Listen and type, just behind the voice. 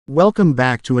Welcome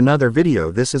back to another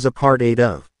video. This is a part 8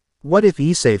 of What if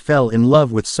Issei fell in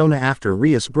love with Sona after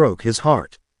Rias broke his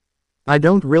heart? I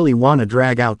don't really wanna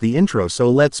drag out the intro,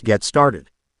 so let's get started.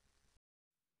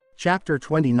 Chapter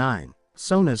 29,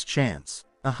 Sona's Chance.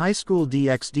 A high school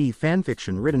DxD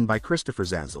fanfiction written by Christopher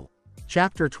Zazzle.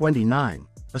 Chapter 29,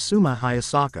 Asuma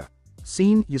Hayasaka.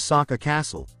 Scene: Yasaka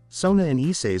Castle, Sona and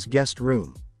Issei's guest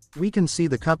room. We can see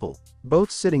the couple, both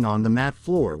sitting on the mat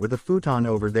floor with a futon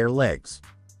over their legs.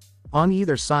 On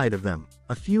either side of them,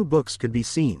 a few books could be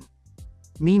seen.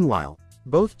 Meanwhile,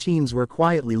 both teens were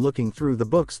quietly looking through the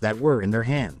books that were in their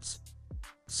hands.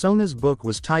 Sona's book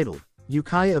was titled,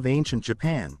 Yukai of Ancient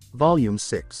Japan, Volume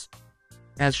 6.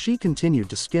 As she continued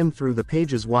to skim through the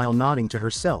pages while nodding to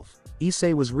herself,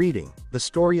 Issei was reading, The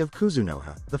Story of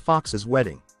Kuzunoha, the Fox's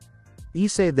Wedding.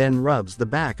 Issei then rubs the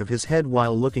back of his head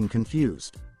while looking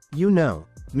confused. You know,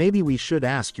 maybe we should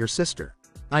ask your sister.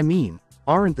 I mean,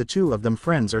 aren't the two of them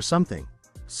friends or something?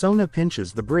 Sona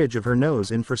pinches the bridge of her nose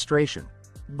in frustration.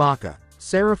 Baka.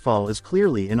 Serafal is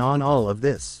clearly in on all of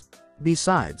this.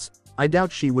 Besides, I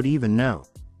doubt she would even know.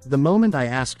 The moment I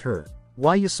asked her,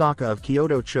 why Yasaka of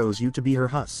Kyoto chose you to be her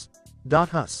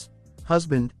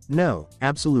husband, no,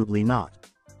 absolutely not.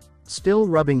 Still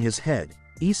rubbing his head,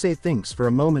 Issei thinks for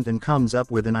a moment and comes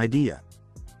up with an idea.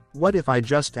 What if I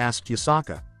just asked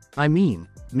Yasaka? I mean,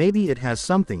 maybe it has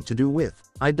something to do with,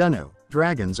 I dunno,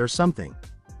 dragons or something.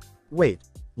 Wait,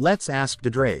 let's ask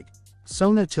Drake.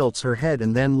 Sona tilts her head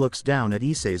and then looks down at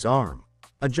Issei's arm.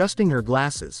 Adjusting her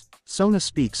glasses, Sona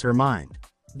speaks her mind.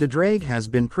 Drake has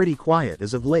been pretty quiet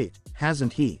as of late,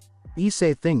 hasn't he?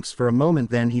 Issei thinks for a moment,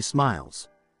 then he smiles.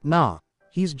 Nah,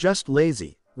 he's just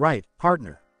lazy, right,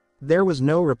 partner? There was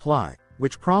no reply,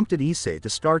 which prompted Issei to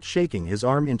start shaking his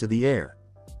arm into the air.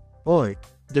 Oi,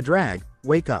 Drag,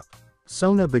 wake up.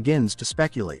 Sona begins to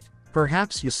speculate.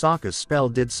 Perhaps Yasaka's spell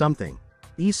did something.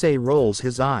 Issei rolls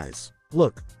his eyes.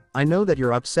 Look, I know that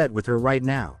you're upset with her right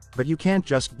now, but you can't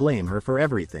just blame her for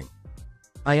everything.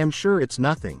 I am sure it's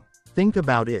nothing. Think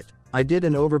about it. I did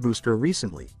an overbooster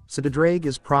recently, so Drake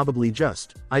is probably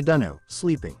just, I dunno,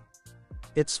 sleeping.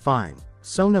 It's fine.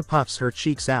 Sona puffs her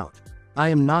cheeks out. I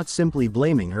am not simply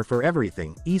blaming her for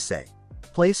everything, Issei.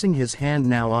 Placing his hand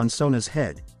now on Sona's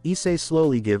head, Issei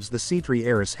slowly gives the C3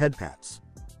 heiress head pats.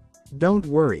 Don't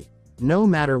worry. No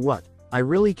matter what, I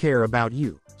really care about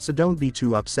you, so don't be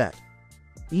too upset.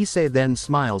 Issei then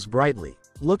smiles brightly.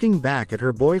 Looking back at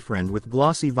her boyfriend with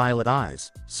glossy violet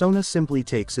eyes, Sona simply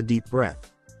takes a deep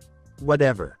breath.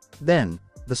 Whatever. Then,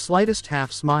 the slightest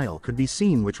half smile could be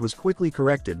seen, which was quickly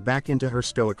corrected back into her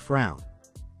stoic frown.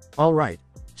 Alright,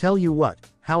 tell you what,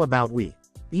 how about we?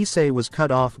 Issei was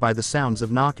cut off by the sounds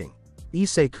of knocking.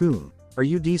 Issei-kun, are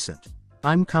you decent?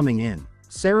 I'm coming in.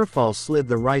 Serafal slid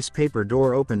the rice paper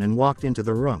door open and walked into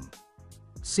the room.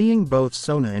 Seeing both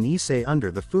Sona and Issei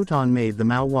under the futon made the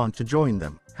Mao want to join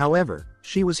them, however,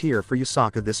 she was here for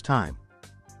Yasaka this time.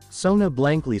 Sona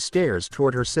blankly stares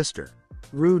toward her sister.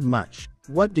 Rude much.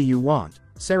 What do you want,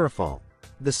 Serafal?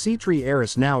 The C3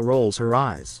 heiress now rolls her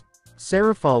eyes.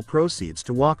 Serafal proceeds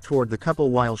to walk toward the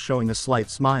couple while showing a slight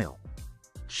smile.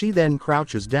 She then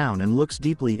crouches down and looks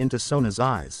deeply into Sona's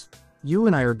eyes. You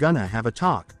and I are gonna have a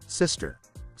talk, sister.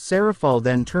 Serafal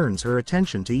then turns her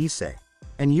attention to Issei.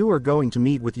 And you are going to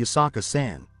meet with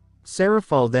Yasaka-san.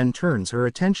 Serafal then turns her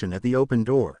attention at the open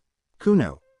door.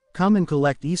 Kuno, come and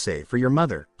collect Issei for your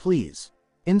mother, please.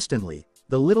 Instantly,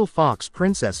 the little fox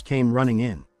princess came running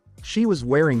in. She was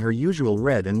wearing her usual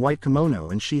red and white kimono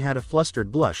and she had a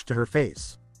flustered blush to her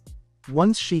face.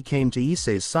 Once she came to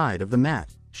Issei's side of the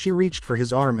mat, she reached for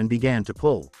his arm and began to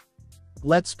pull.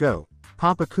 Let's go,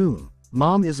 Papa-kun.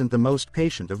 Mom isn't the most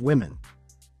patient of women.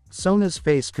 Sona's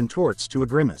face contorts to a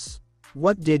grimace.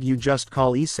 What did you just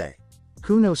call Issei?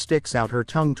 Kuno sticks out her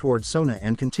tongue toward Sona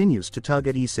and continues to tug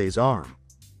at Issei's arm.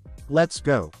 Let's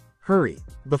go. Hurry,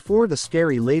 before the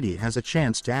scary lady has a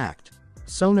chance to act.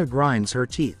 Sona grinds her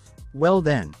teeth. Well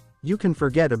then, you can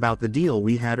forget about the deal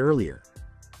we had earlier.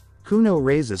 Kuno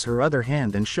raises her other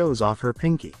hand and shows off her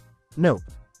pinky. Nope,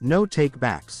 no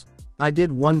take-backs. I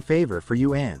did one favor for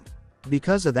you and,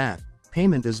 because of that,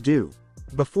 payment is due.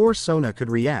 Before Sona could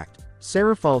react,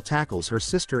 Serafal tackles her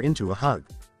sister into a hug.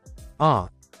 Ah,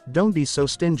 don't be so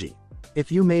stingy.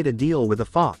 If you made a deal with a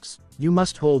fox, you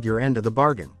must hold your end of the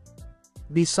bargain.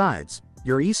 Besides,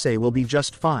 your Issei will be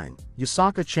just fine.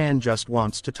 Yasaka-chan just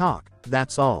wants to talk,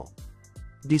 that's all.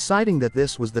 Deciding that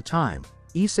this was the time,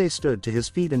 Issei stood to his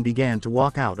feet and began to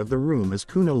walk out of the room as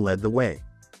Kuno led the way.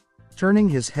 Turning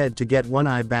his head to get one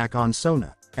eye back on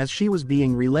Sona, as she was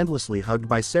being relentlessly hugged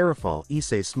by Serafal,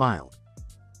 Issei smiled.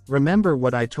 Remember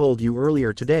what I told you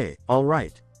earlier today,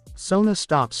 alright? Sona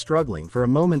stops struggling for a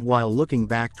moment while looking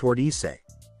back toward Issei.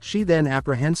 She then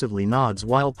apprehensively nods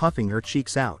while puffing her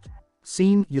cheeks out.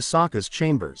 Scene: Yasaka's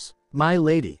chambers. My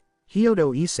lady,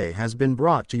 Hyodo Issei has been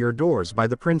brought to your doors by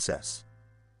the princess.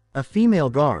 A female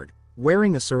guard,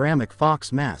 wearing a ceramic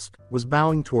fox mask, was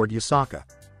bowing toward Yasaka.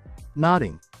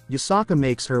 Nodding, Yasaka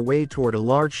makes her way toward a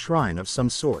large shrine of some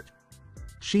sort.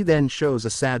 She then shows a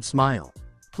sad smile.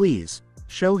 Please,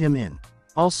 show him in.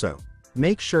 Also,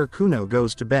 make sure Kuno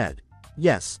goes to bed.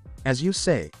 Yes, as you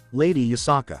say, Lady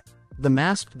Yasaka. The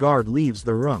masked guard leaves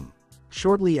the room.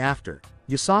 Shortly after,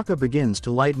 Yasaka begins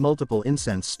to light multiple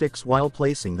incense sticks while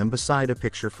placing them beside a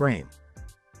picture frame.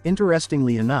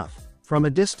 Interestingly enough, from a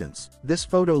distance, this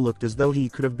photo looked as though he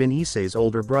could have been Issei's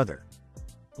older brother.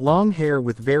 Long hair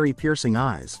with very piercing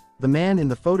eyes, the man in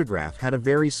the photograph had a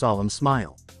very solemn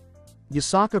smile.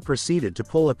 Yasaka proceeded to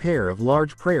pull a pair of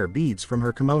large prayer beads from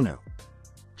her kimono.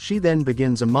 She then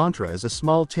begins a mantra as a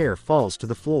small tear falls to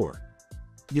the floor.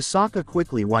 Yasaka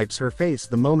quickly wipes her face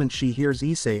the moment she hears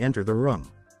Issei enter the room.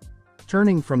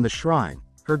 Turning from the shrine,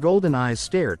 her golden eyes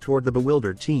stare toward the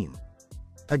bewildered teen.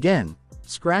 Again,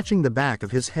 scratching the back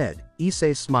of his head,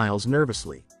 Issei smiles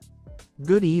nervously.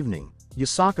 Good evening,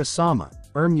 Yasaka-sama,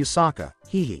 Yasaka,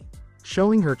 hehe.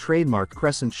 Showing her trademark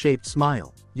crescent-shaped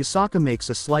smile, Yasaka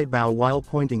makes a slight bow while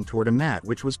pointing toward a mat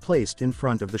which was placed in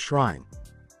front of the shrine.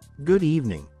 Good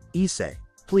evening, Issei.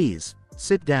 Please,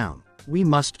 sit down. We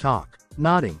must talk.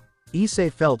 Nodding,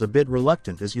 Issei felt a bit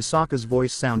reluctant as Yasaka's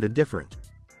voice sounded different.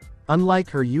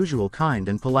 Unlike her usual kind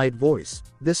and polite voice,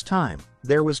 this time,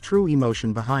 there was true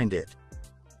emotion behind it.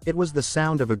 It was the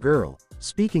sound of a girl,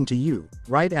 speaking to you,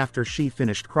 right after she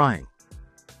finished crying.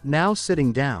 Now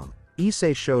sitting down,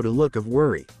 Issei showed a look of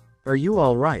worry. Are you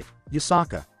alright,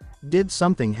 Yasaka? Did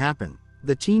something happen?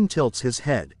 The teen tilts his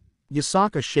head.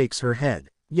 Yasaka shakes her head.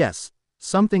 Yes,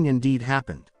 something indeed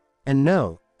happened. And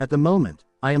no, at the moment,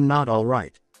 I am not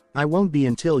alright. I won't be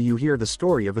until you hear the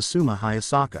story of Asuma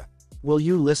Hayasaka. Will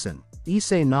you listen?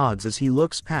 Issei nods as he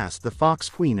looks past the Fox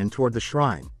Queen and toward the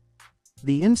shrine.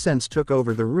 The incense took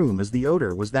over the room as the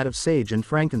odor was that of sage and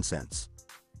frankincense.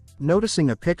 Noticing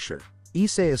a picture,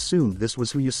 Issei assumed this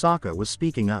was who Yasaka was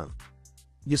speaking of.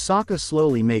 Yasaka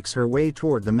slowly makes her way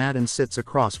toward the mat and sits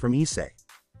across from Issei.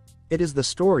 It is the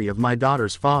story of my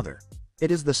daughter's father. It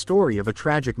is the story of a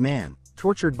tragic man,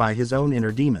 tortured by his own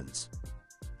inner demons.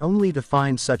 Only to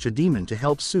find such a demon to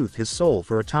help soothe his soul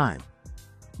for a time.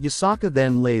 Yasaka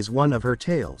then lays one of her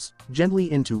tails,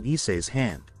 gently into Issei's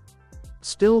hand.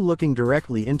 Still looking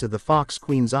directly into the Fox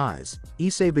Queen's eyes,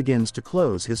 Issei begins to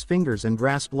close his fingers and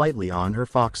grasp lightly on her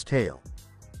fox tail.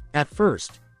 At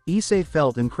first, Issei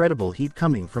felt incredible heat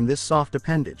coming from this soft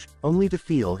appendage, only to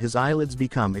feel his eyelids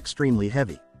become extremely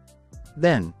heavy.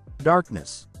 Then,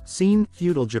 darkness. Scene: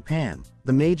 feudal Japan,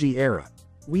 the Meiji era.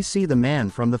 We see the man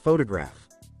from the photograph.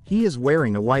 He is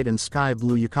wearing a white and sky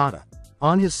blue yukata.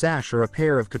 On his sash are a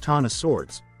pair of katana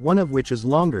swords, one of which is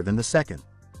longer than the second.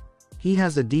 He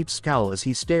has a deep scowl as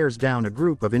he stares down a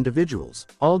group of individuals,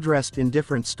 all dressed in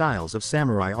different styles of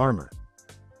samurai armor.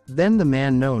 Then the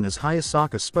man known as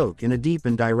Hayasaka spoke in a deep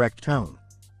and direct tone.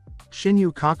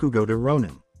 Shinyu Kakugo de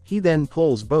Ronin. He then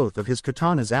pulls both of his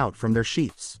katanas out from their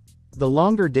sheaths. The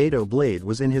longer dado blade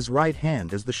was in his right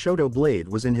hand as the shoto blade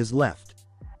was in his left.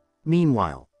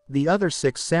 Meanwhile, the other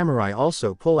 6 samurai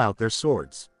also pull out their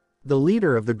swords. The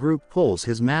leader of the group pulls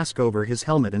his mask over his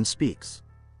helmet and speaks.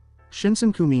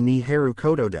 Shinsenkumi ni Haru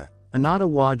Kododa, Anata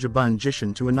wa Jabun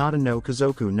Jishin to Anata no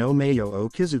Kazoku no Meio o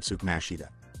Kizutsuku Mashida.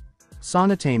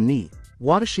 Sonatame ni,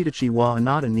 Wadashitachi wa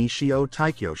Anata ni Shio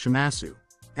Taikyo Shimasu.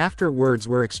 After words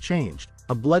were exchanged,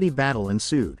 a bloody battle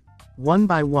ensued. One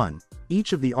by one,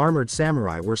 each of the armored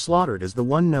samurai were slaughtered as the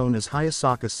one known as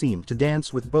Hayasaka seemed to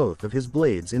dance with both of his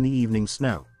blades in the evening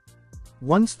snow.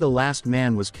 Once the last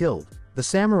man was killed, the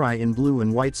samurai in blue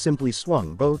and white simply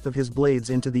swung both of his blades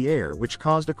into the air, which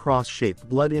caused a cross-shaped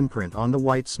blood imprint on the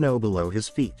white snow below his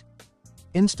feet.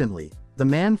 Instantly, the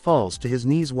man falls to his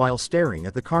knees while staring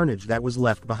at the carnage that was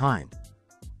left behind.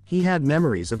 He had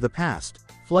memories of the past,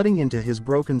 flooding into his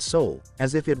broken soul,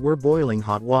 as if it were boiling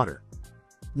hot water.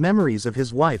 Memories of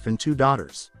his wife and 2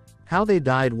 daughters. How they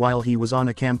died while he was on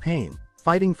a campaign,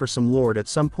 fighting for some lord at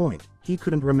some point, he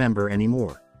couldn't remember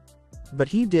anymore. But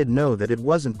he did know that it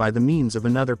wasn't by the means of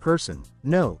another person.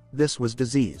 No, this was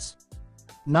disease.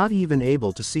 Not even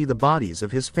able to see the bodies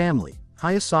of his family,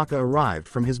 Hayasaka arrived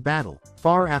from his battle,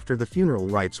 far after the funeral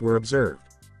rites were observed.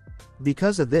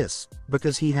 Because of this,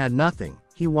 because he had nothing,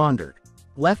 he wandered.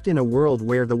 Left in a world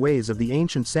where the ways of the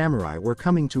ancient samurai were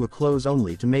coming to a close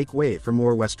only to make way for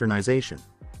more westernization.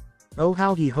 Oh,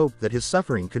 how he hoped that his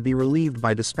suffering could be relieved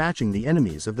by dispatching the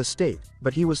enemies of the state,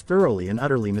 but he was thoroughly and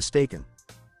utterly mistaken.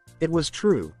 It was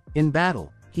true, in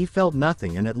battle, he felt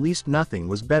nothing, and at least nothing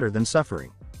was better than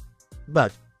suffering.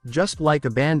 But, just like a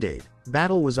band-aid,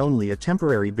 battle was only a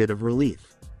temporary bit of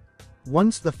relief.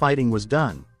 Once the fighting was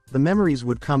done, the memories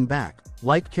would come back,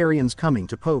 like carrions coming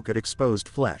to poke at exposed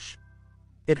flesh.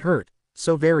 It hurt,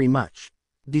 so very much.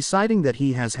 Deciding that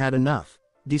he has had enough.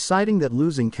 Deciding that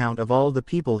losing count of all the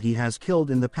people he has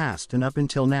killed in the past and up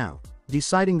until now.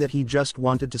 Deciding that he just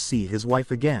wanted to see his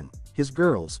wife again, his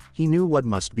girls, he knew what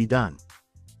must be done.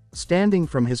 Standing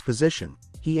from his position,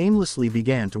 he aimlessly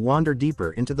began to wander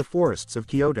deeper into the forests of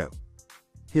Kyoto.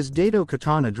 His dado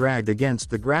katana dragged against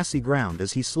the grassy ground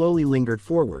as he slowly lingered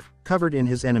forward, covered in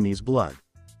his enemy's blood.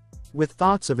 With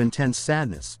thoughts of intense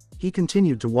sadness, he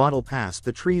continued to waddle past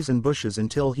the trees and bushes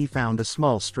until he found a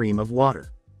small stream of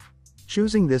water.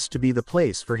 Choosing this to be the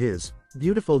place for his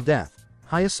beautiful death,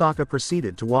 Hayasaka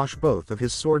proceeded to wash both of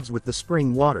his swords with the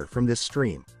spring water from this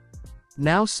stream.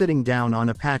 Now sitting down on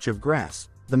a patch of grass,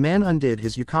 the man undid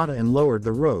his yukata and lowered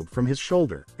the robe from his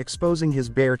shoulder, exposing his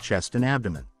bare chest and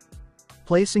abdomen.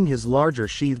 Placing his larger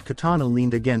sheathed katana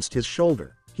leaned against his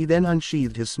shoulder, he then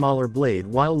unsheathed his smaller blade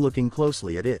while looking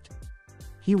closely at it.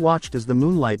 He watched as the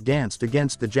moonlight danced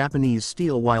against the Japanese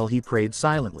steel while he prayed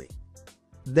silently.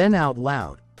 Then out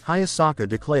loud, Hayasaka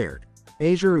declared,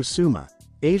 Eijuru Suma,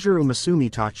 Eijuru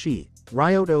Masumi Tachi,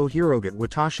 Ryot o Hirogat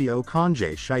Watashi o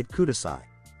Kanjei Shite Kudasai.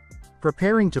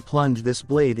 Preparing to plunge this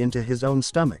blade into his own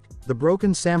stomach, the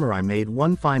broken samurai made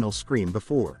one final scream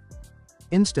before.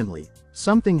 Instantly,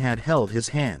 something had held his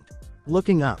hand.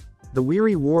 Looking up, the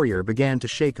weary warrior began to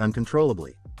shake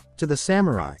uncontrollably. To the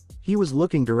samurai, he was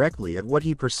looking directly at what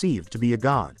he perceived to be a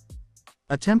god.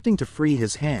 Attempting to free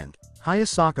his hand,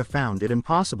 Hayasaka found it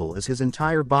impossible as his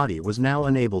entire body was now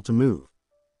unable to move.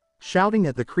 Shouting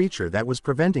at the creature that was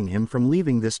preventing him from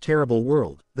leaving this terrible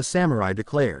world, the samurai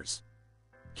declares,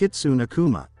 Kitsu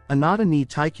Nakuma, Anata ni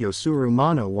Taikyo Suru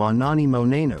Mano wa Nani mo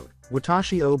Nanode,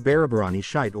 Watashi o Barabarani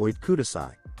Shite oit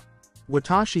Kudasai.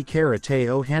 Watashi kara te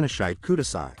o Hanashite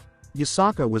Kudasai.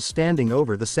 Yasaka was standing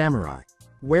over the samurai.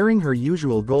 Wearing her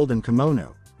usual golden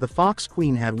kimono, the Fox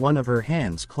Queen had one of her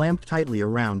hands clamped tightly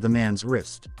around the man's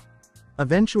wrist.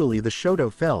 Eventually the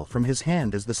shoto fell from his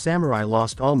hand as the samurai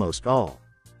lost almost all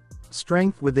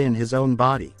strength within his own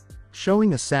body.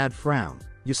 Showing a sad frown,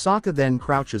 Yasaka then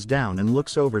crouches down and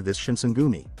looks over this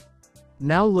Shinsengumi.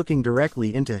 Now looking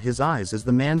directly into his eyes as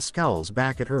the man scowls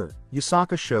back at her,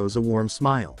 Yasaka shows a warm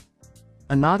smile.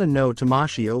 Anata no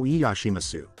tamashi o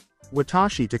iyashimasu.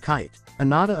 Watashi takite,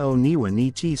 Anata o niwa ni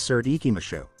te surt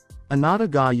ikimasho. Anata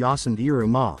ga yasan iru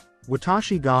ma,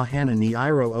 Watashi ga hana ni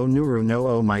iro o nuru no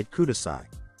o might kudasai.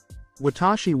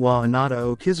 Watashi wa Anata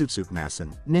o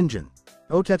kizutsukumasen, ninjin.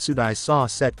 Otetsudai sa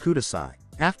set kudasai.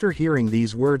 After hearing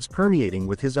these words permeating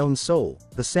with his own soul,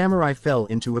 the samurai fell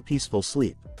into a peaceful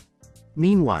sleep.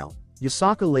 Meanwhile,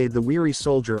 Yasaka laid the weary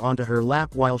soldier onto her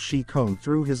lap while she combed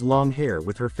through his long hair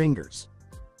with her fingers.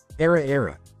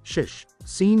 Era, shish.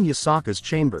 Scene Yasaka's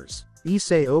chambers.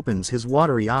 Issei opens his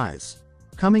watery eyes.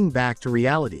 Coming back to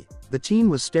reality, the teen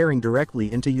was staring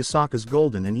directly into Yasaka's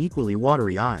golden and equally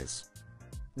watery eyes.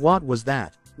 What was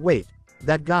that? Wait,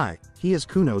 that guy, he is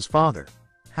Kuno's father.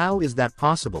 How is that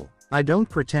possible? I don't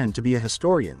pretend to be a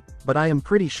historian, but I am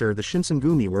pretty sure the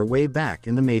Shinsengumi were way back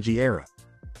in the Meiji era.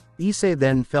 Issei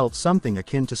then felt something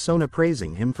akin to Sona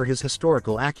praising him for his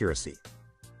historical accuracy.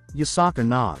 Yasaka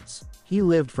nods. He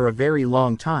lived for a very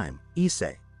long time,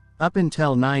 Issei. Up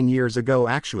until 9 years ago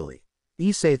actually.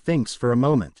 Issei thinks for a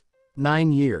moment.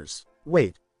 9 years.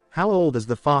 Wait, how old is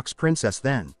the Fox Princess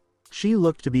then? She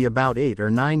looked to be about 8 or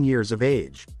 9 years of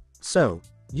age. So,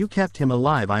 you kept him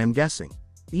alive I am guessing.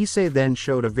 Issei then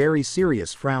showed a very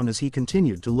serious frown as he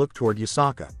continued to look toward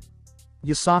Yasaka.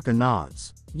 Yasaka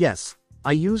nods. Yes,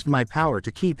 I used my power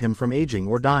to keep him from aging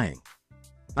or dying.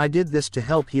 I did this to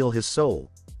help heal his soul.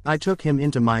 I took him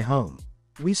into my home.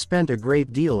 We spent a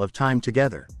great deal of time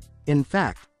together. In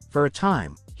fact, for a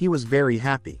time, he was very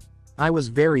happy. I was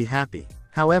very happy.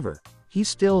 However, he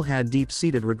still had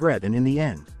deep-seated regret and in the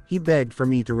end, he begged for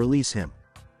me to release him.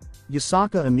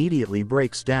 Yasaka immediately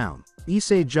breaks down.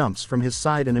 Issei jumps from his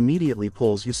side and immediately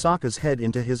pulls Yasaka's head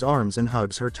into his arms and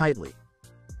hugs her tightly.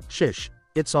 Shish,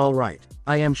 it's all right.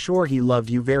 I am sure he loved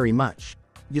you very much.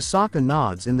 Yasaka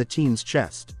nods in the teen's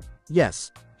chest.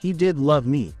 Yes, he did love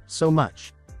me, so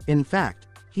much. In fact,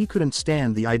 he couldn't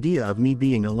stand the idea of me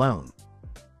being alone.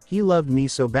 He loved me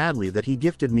so badly that he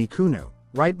gifted me Kuno,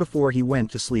 right before he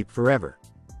went to sleep forever.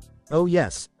 Oh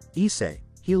yes, Issei,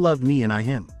 he loved me and I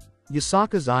him.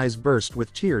 Yasaka's eyes burst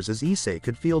with tears as Issei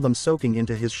could feel them soaking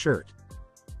into his shirt.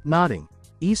 Nodding,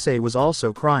 Issei was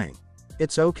also crying.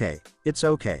 It's okay, it's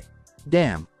okay.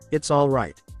 Damn, it's all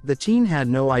right. The teen had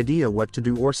no idea what to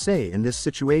do or say in this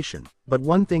situation, but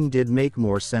one thing did make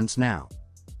more sense now.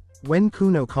 When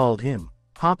Kuno called him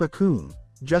Papa-kun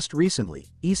just recently,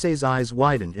 Issei's eyes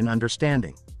widened in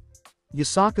understanding.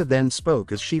 Yusaka then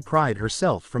spoke as she pried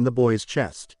herself from the boy's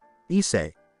chest.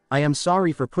 Issei, I am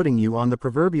sorry for putting you on the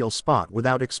proverbial spot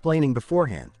without explaining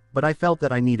beforehand, but I felt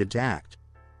that I needed to act.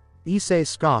 Issei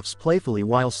scoffs playfully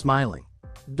while smiling.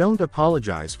 Don't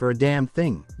apologize for a damn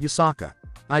thing, Yusaka.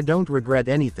 I don't regret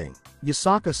anything.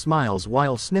 Yusaka smiles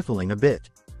while sniffling a bit.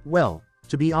 Well,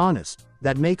 to be honest,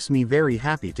 that makes me very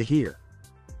happy to hear.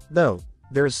 Though,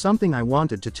 there is something I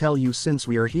wanted to tell you since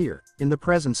we are here, in the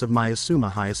presence of my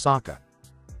Asuma Hayasaka.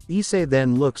 Issei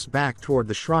then looks back toward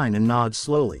the shrine and nods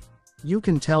slowly. You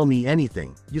can tell me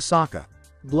anything, Yusaka.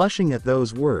 Blushing at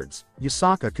those words,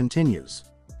 Yusaka continues.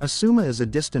 Asuma is a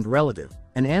distant relative,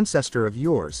 an ancestor of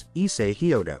yours, Issei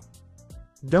Hyodo.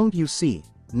 Don't you see,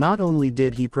 not only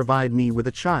did he provide me with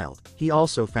a child, he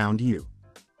also found you.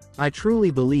 I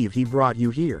truly believe he brought you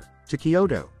here, to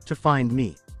Kyoto, to find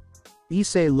me.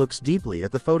 Issei looks deeply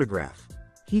at the photograph.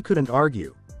 He couldn't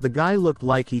argue, the guy looked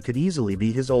like he could easily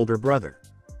be his older brother.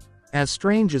 As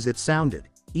strange as it sounded,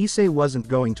 Issei wasn't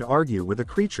going to argue with a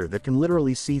creature that can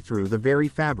literally see through the very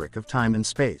fabric of time and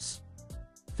space.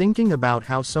 Thinking about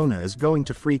how Sona is going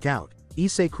to freak out,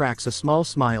 Issei cracks a small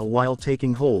smile while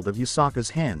taking hold of Yusaka's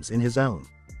hands in his own.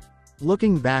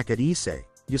 Looking back at Issei,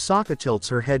 Yusaka tilts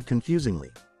her head confusingly.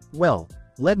 Well,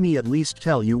 let me at least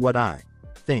tell you what I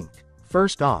think.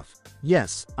 First off,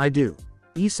 yes, I do.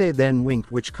 Issei then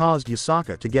winked, which caused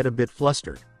Yusaka to get a bit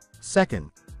flustered.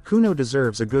 Second, Kuno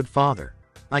deserves a good father.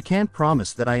 I can't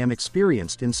promise that I am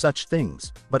experienced in such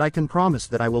things, but I can promise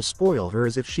that I will spoil her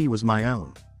as if she was my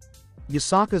own.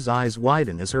 Yusaka's eyes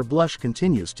widen as her blush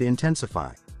continues to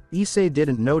intensify. Issei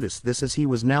didn't notice this as he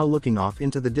was now looking off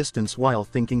into the distance while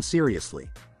thinking seriously.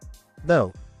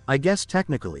 Though, I guess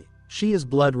technically, she is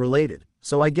blood related,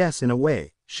 so I guess in a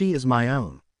way, she is my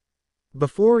own.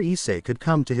 Before Issei could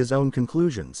come to his own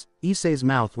conclusions, Issei's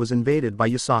mouth was invaded by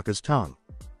Yusaka's tongue.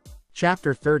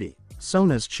 Chapter 30,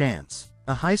 Sona's Chance.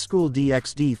 A high school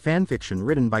DxD fanfiction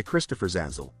written by Christopher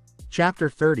Zazzle. Chapter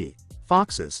 30,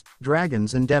 Foxes,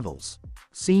 Dragons and Devils.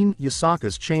 Scene,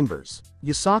 Yusaka's chambers.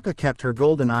 Yusaka kept her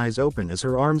golden eyes open as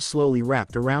her arms slowly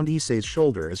wrapped around Issei's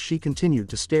shoulder as she continued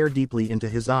to stare deeply into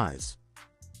his eyes.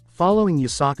 Following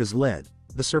Yusaka's lead,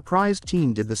 the surprised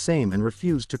teen did the same and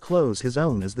refused to close his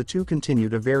own as the two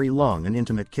continued a very long and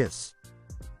intimate kiss.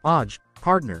 Oj,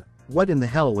 partner, what in the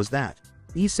hell was that?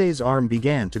 Issei's arm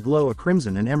began to glow a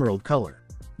crimson and emerald color.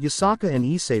 Yusaka and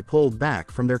Issei pulled back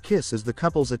from their kiss as the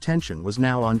couple's attention was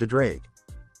now on Drake.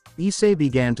 Issei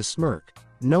began to smirk,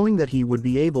 knowing that he would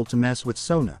be able to mess with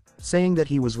Sona, saying that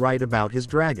he was right about his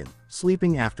dragon,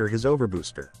 sleeping after his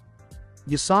overbooster.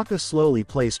 Yusaka slowly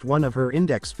placed one of her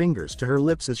index fingers to her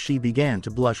lips as she began to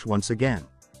blush once again.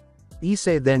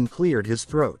 Issei then cleared his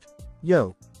throat.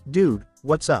 Yo, dude,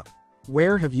 what's up?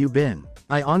 Where have you been?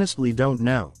 I honestly don't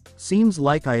know. Seems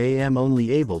like I am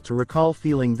only able to recall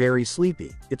feeling very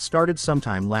sleepy. It started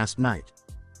sometime last night.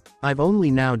 I've only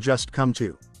now just come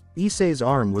to. Issei's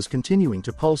arm was continuing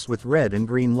to pulse with red and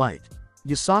green light.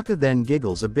 Yusaka then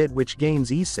giggles a bit, which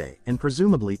gains Issei and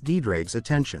presumably Drake's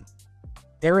attention.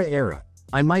 Era,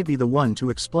 I might be the one to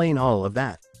explain all of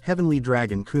that, Heavenly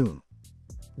Dragon-kun.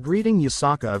 Greeting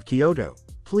Yusaka of Kyoto,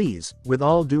 please, with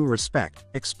all due respect,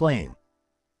 explain.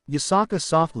 Yusaka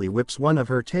softly whips one of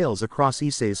her tails across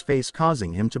Issei's face,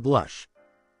 causing him to blush.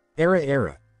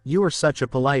 Era, you are such a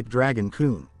polite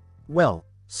dragon-kun. Well,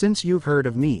 since you've heard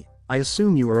of me, I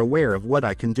assume you are aware of what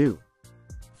I can do.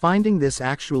 Finding this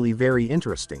actually very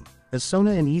interesting, as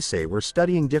Sona and Issei were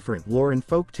studying different lore and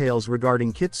folk tales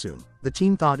regarding Kitsune, the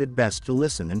teen thought it best to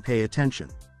listen and pay attention.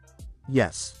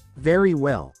 Yes, very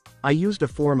well. I used a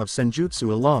form of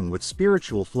senjutsu along with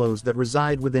spiritual flows that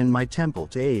reside within my temple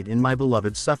to aid in my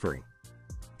beloved's suffering.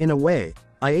 In a way,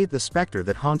 I ate the specter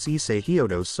that haunts Issei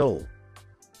Hyodo's soul.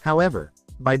 However,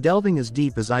 by delving as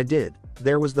deep as I did,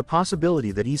 there was the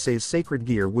possibility that Issei's sacred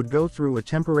gear would go through a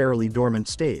temporarily dormant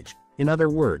stage. In other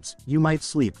words, you might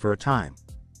sleep for a time.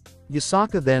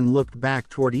 Yusaka then looked back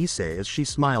toward Issei as she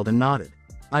smiled and nodded.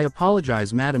 I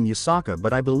apologize, Madam Yusaka,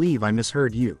 but I believe I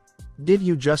misheard you. Did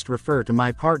you just refer to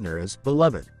my partner as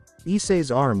beloved? Issei's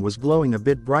arm was glowing a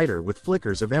bit brighter with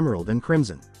flickers of emerald and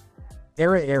crimson.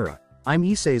 Era, I'm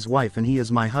Issei's wife and he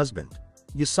is my husband.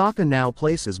 Yusaka now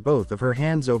places both of her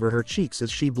hands over her cheeks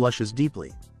as she blushes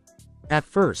deeply. At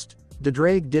first,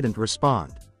 Drake didn't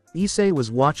respond. Issei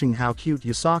was watching how cute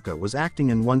Yusaka was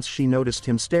acting, and once she noticed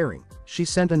him staring, she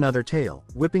sent another tail,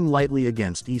 whipping lightly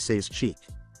against Issei's cheek.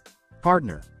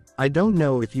 Partner, I don't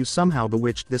know if you somehow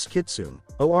bewitched this kitsune,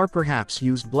 or perhaps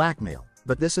used blackmail,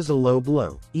 but this is a low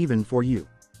blow, even for you.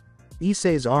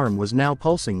 Issei's arm was now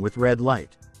pulsing with red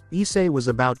light. Issei was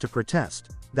about to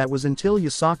protest. That was until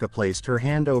Yusaka placed her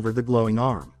hand over the glowing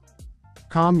arm.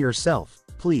 Calm yourself,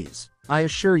 please. I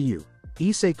assure you,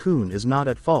 Issei-kun is not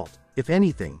at fault. If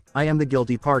anything, I am the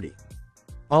guilty party.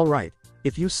 Alright,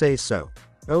 if you say so.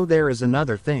 Oh, there is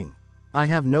another thing. I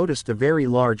have noticed a very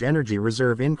large energy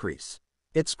reserve increase.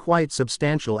 It's quite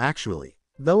substantial actually.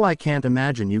 Though I can't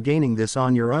imagine you gaining this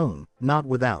on your own, not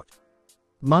without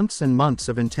months and months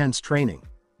of intense training.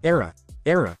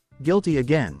 Guilty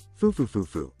again, foo.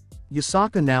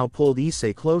 Yusaka now pulled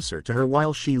Issei closer to her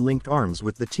while she linked arms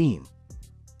with the team.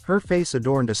 Her face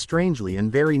adorned a strangely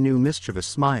and very new mischievous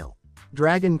smile.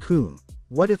 Dragon-kun,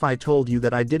 what if I told you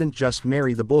that I didn't just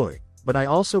marry the boy, but I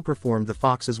also performed the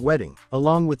fox's wedding,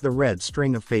 along with the red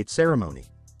string of fate ceremony?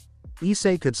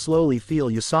 Issei could slowly feel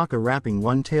Yusaka wrapping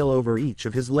one tail over each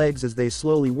of his legs as they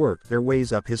slowly worked their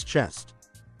ways up his chest.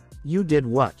 You did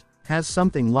what? Has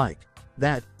something like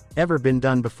that ever been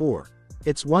done before?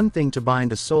 It's one thing to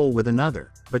bind a soul with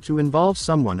another, but to involve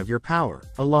someone of your power,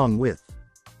 along with.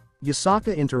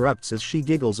 Yusaka interrupts as she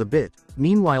giggles a bit,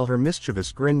 meanwhile her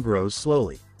mischievous grin grows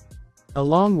slowly.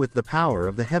 Along with the power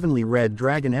of the heavenly red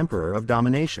dragon emperor of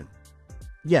domination.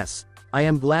 Yes, I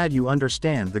am glad you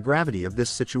understand the gravity of this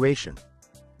situation.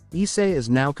 Issei is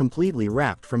now completely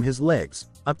wrapped from his legs,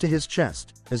 up to his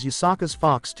chest, as Yusaka's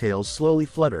fox tails slowly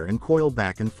flutter and coil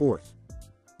back and forth.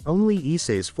 Only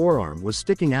Issei's forearm was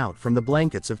sticking out from the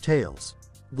blankets of tails.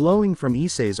 Glowing from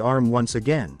Issei's arm once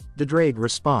again, Dedrague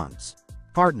responds.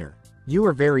 Partner, you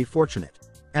are very fortunate.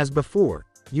 As before,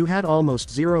 you had almost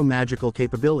zero magical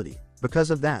capability.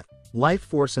 Because of that, life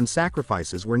force and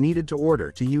sacrifices were needed to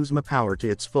order to use my power to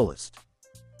its fullest.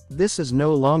 This is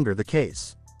no longer the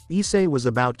case. Issei was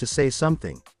about to say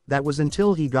something, that was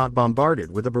until he got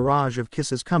bombarded with a barrage of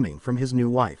kisses coming from his new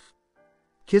wife.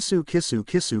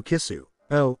 Kissu.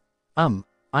 Oh,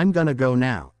 I'm gonna go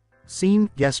now. Scene,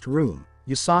 guest room,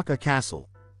 Yusaka Castle.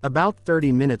 About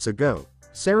 30 minutes ago,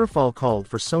 Serafal called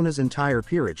for Sona's entire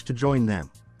peerage to join them.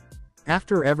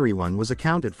 After everyone was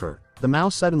accounted for, the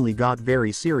mouse suddenly got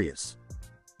very serious.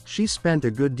 She spent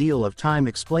a good deal of time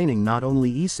explaining not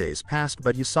only Issei's past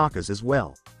but Yusaka's as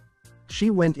well. She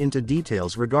went into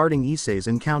details regarding Issei's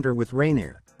encounter with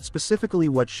Rainier, specifically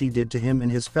what she did to him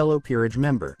and his fellow peerage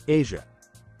member, Asia.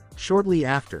 Shortly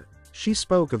after, she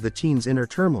spoke of the teen's inner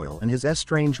turmoil and his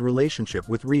estranged relationship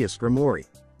with Rias Grimori.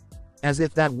 As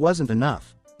if that wasn't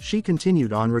enough, she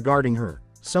continued on regarding her,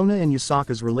 Sona and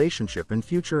Yusaka's relationship and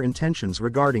future intentions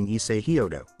regarding Issei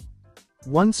Hyodo.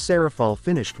 Once Serafal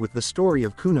finished with the story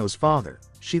of Kuno's father,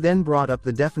 she then brought up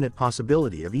the definite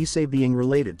possibility of Issei being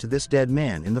related to this dead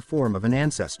man in the form of an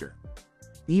ancestor.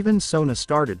 Even Sona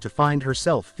started to find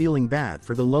herself feeling bad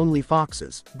for the lonely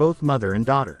foxes, both mother and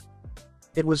daughter.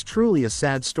 It was truly a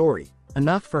sad story,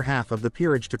 enough for half of the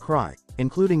peerage to cry,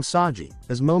 including Saji,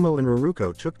 as Momo and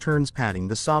Raruko took turns patting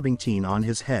the sobbing teen on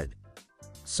his head.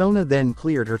 Sona then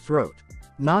cleared her throat.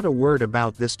 Not a word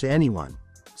about this to anyone.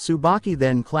 Tsubaki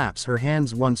then claps her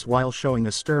hands once while showing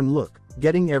a stern look,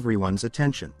 getting everyone's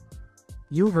attention.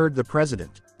 You heard the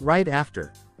president. Right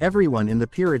after, everyone in the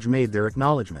peerage made their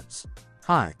acknowledgements.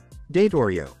 Hi.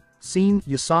 Datorio. Scene,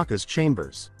 Yusaka's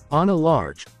chambers. On a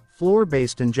large,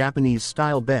 floor-based and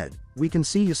Japanese-style bed, we can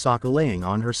see Yusaka laying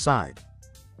on her side.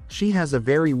 She has a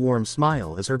very warm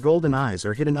smile as her golden eyes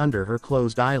are hidden under her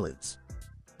closed eyelids.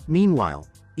 Meanwhile,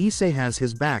 Issei has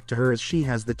his back to her as she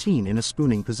has the teen in a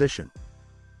spooning position.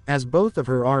 As both of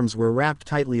her arms were wrapped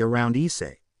tightly around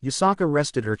Issei, Yusaka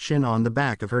rested her chin on the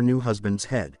back of her new husband's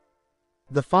head.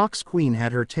 The fox queen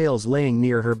had her tails laying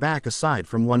near her back aside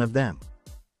from one of them.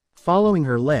 Following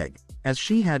her leg, as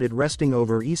she had it resting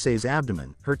over Issei's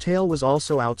abdomen, her tail was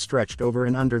also outstretched over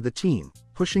and under the teen,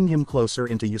 pushing him closer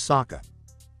into Yusaka.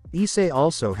 Issei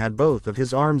also had both of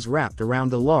his arms wrapped around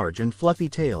the large and fluffy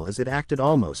tail as it acted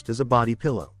almost as a body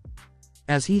pillow.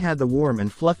 As he had the warm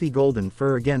and fluffy golden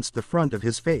fur against the front of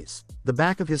his face, the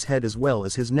back of his head as well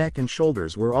as his neck and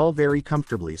shoulders were all very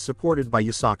comfortably supported by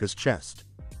Yusaka's chest.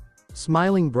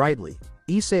 Smiling brightly,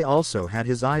 Issei also had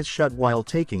his eyes shut while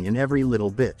taking in every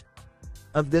little bit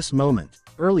of this moment.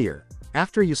 Earlier,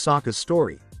 after Yusaka's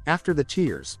story, after the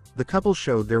tears, the couple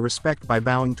showed their respect by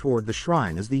bowing toward the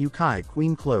shrine as the Yukai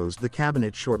queen closed the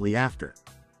cabinet shortly after.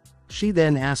 She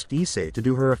then asked Issei to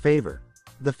do her a favor.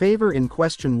 The favor in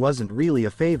question wasn't really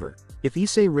a favor, if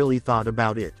Issei really thought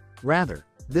about it. Rather,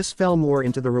 this fell more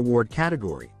into the reward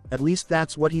category, at least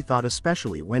that's what he thought,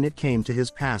 especially when it came to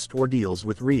his past ordeals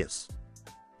with Rias.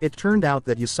 It turned out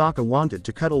that Yusaka wanted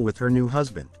to cuddle with her new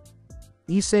husband.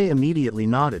 Issei immediately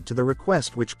nodded to the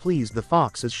request, which pleased the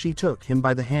fox as she took him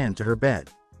by the hand to her bed.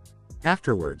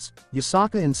 Afterwards,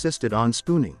 Yusaka insisted on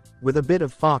spooning, with a bit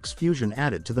of fox fusion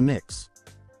added to the mix.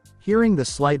 Hearing the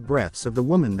slight breaths of the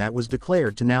woman that was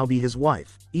declared to now be his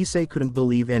wife, Issei couldn't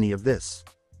believe any of this.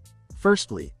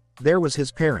 Firstly, there was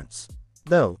his parents.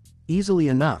 Though, easily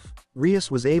enough,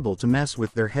 Rias was able to mess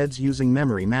with their heads using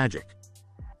memory magic.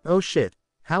 Oh shit,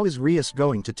 how is Rias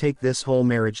going to take this whole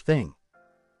marriage thing?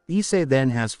 Issei then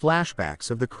has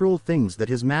flashbacks of the cruel things that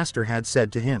his master had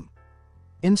said to him.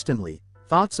 Instantly,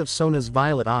 thoughts of Sona's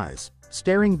violet eyes,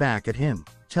 staring back at him,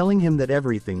 telling him that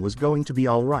everything was going to be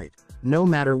alright, no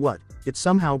matter what, it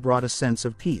somehow brought a sense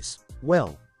of peace.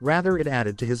 Well, rather it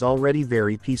added to his already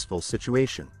very peaceful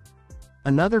situation.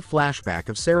 Another flashback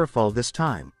of Serafal this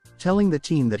time, telling the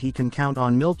team that he can count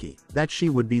on Milky, that she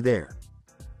would be there.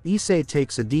 Issei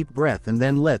takes a deep breath and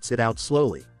then lets it out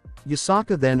slowly.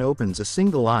 Yusaka then opens a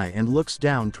single eye and looks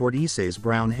down toward Issei's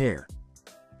brown hair.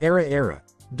 Era,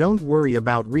 don't worry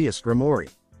about Rias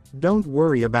Grimori. Don't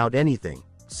worry about anything.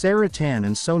 Sarah Tan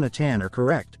and Sona Tan are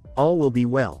correct, all will be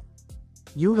well.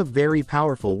 You have very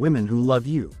powerful women who love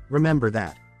you, remember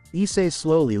that. Issei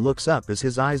slowly looks up as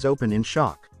his eyes open in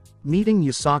shock. Meeting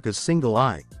Yusaka's single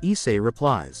eye, Issei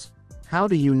replies. How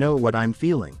do you know what I'm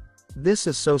feeling? This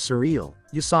is so surreal,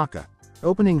 Yusaka.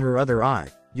 Opening her other eye,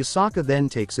 Yusaka then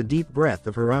takes a deep breath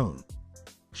of her own.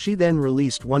 She then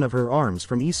released one of her arms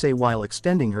from Issei while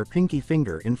extending her pinky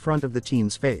finger in front of the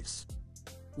teen's face.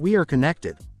 We are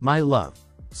connected, my love.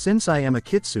 Since I am a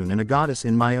kitsune and a goddess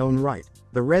in my own right,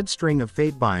 the red string of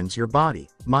fate binds your body,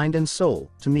 mind and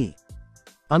soul, to me.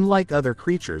 Unlike other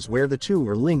creatures where the two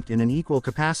are linked in an equal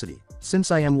capacity,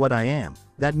 since I am what I am,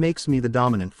 that makes me the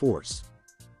dominant force.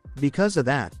 Because of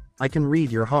that, I can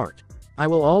read your heart. I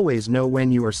will always know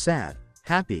when you are sad,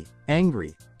 happy,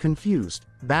 angry, confused,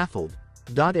 baffled,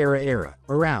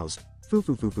 aroused,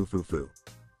 foo.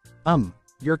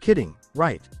 You're kidding,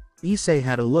 right? Issei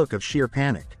had a look of sheer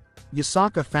panic.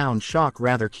 Yusaka found shock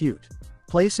rather cute.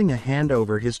 Placing a hand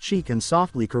over his cheek and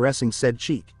softly caressing said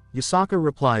cheek, Yusaka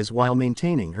replies while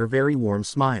maintaining her very warm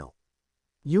smile.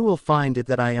 You will find it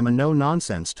that I am a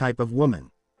no-nonsense type of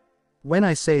woman. When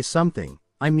I say something,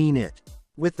 I mean it.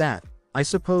 With that, I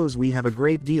suppose we have a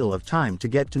great deal of time to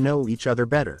get to know each other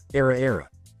better, Era.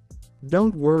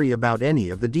 Don't worry about any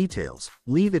of the details,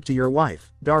 leave it to your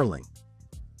wife, darling.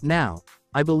 Now,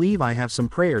 I believe I have some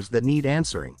prayers that need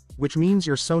answering, which means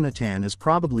your Sonatan is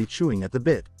probably chewing at the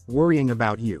bit, worrying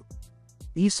about you.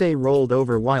 Issei rolled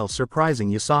over while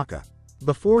surprising Yusaka.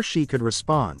 Before she could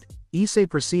respond, Issei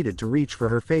proceeded to reach for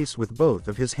her face with both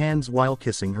of his hands while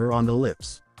kissing her on the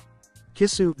lips.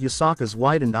 Yusaka's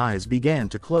widened eyes began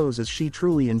to close as she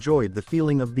truly enjoyed the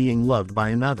feeling of being loved by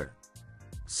another.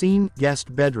 Scene,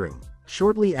 guest bedroom.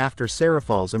 Shortly after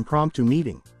Serafal's impromptu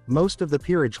meeting, most of the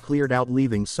peerage cleared out,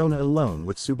 leaving Sona alone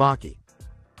with Tsubaki.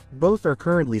 Both are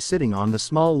currently sitting on the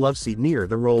small love seat near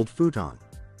the rolled futon.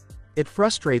 It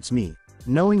frustrates me,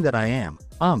 knowing that I am,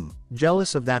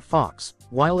 jealous of that fox,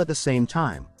 while at the same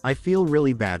time, I feel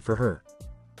really bad for her.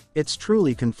 It's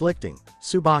truly conflicting,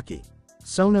 Tsubaki.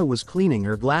 Sona was cleaning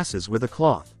her glasses with a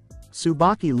cloth.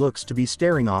 Tsubaki looks to be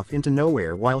staring off into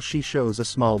nowhere while she shows a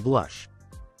small blush.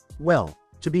 Well,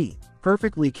 to be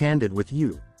perfectly candid with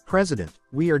you, President,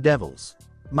 we are devils.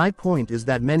 My point is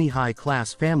that many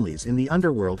high-class families in the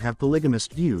underworld have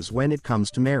polygamist views when it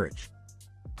comes to marriage.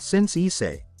 Since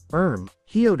Issei,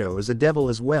 Hyodo is a devil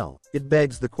as well, it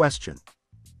begs the question.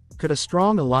 Could a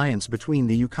strong alliance between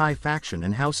the Yukai faction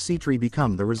and House Citri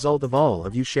become the result of all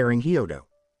of you sharing Hyodo?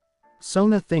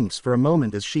 Sona thinks for a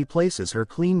moment as she places her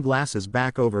clean glasses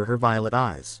back over her violet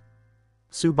eyes.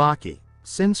 Tsubaki,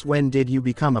 since when did you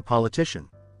become a politician?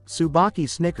 Tsubaki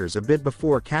snickers a bit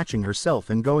before catching herself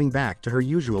and going back to her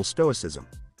usual stoicism.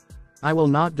 I will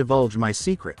not divulge my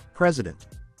secret, President.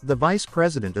 The Vice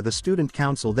President of the Student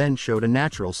Council then showed a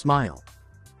natural smile.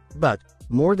 But,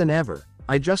 more than ever,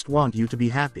 I just want you to be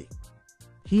happy.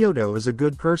 Hyodo is a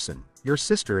good person, your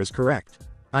sister is correct.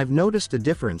 I've noticed a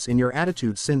difference in your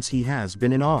attitude since he has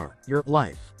been in your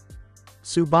life.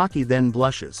 Tsubaki then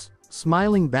blushes.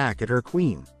 Smiling back at her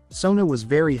queen, Sona was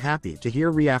very happy to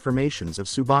hear reaffirmations of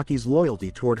Tsubaki's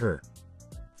loyalty toward her.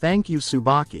 Thank you,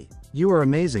 Tsubaki, you are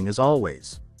amazing as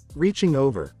always. Reaching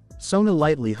over, Sona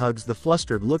lightly hugs the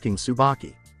flustered-looking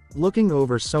Tsubaki. Looking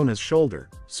over Sona's shoulder,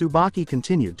 Tsubaki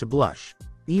continued to blush.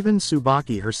 Even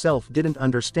Tsubaki herself didn't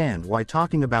understand why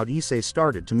talking about Issei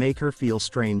started to make her feel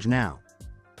strange now.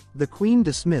 The queen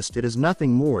dismissed it as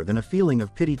nothing more than a feeling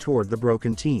of pity toward the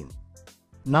broken teen.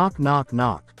 Knock knock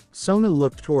knock. Sona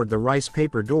looked toward the rice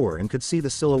paper door and could see the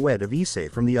silhouette of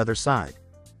Issei from the other side.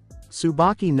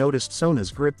 Tsubaki noticed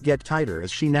Sona's grip get tighter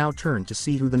as she now turned to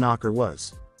see who the knocker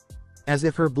was. As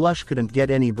if her blush couldn't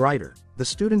get any brighter, the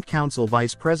student council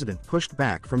vice president pushed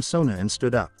back from Sona and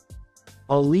stood up.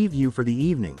 "I'll leave you for the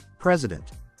evening,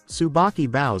 President."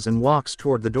 Tsubaki bows and walks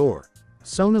toward the door.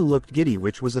 Sona looked giddy,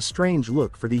 which was a strange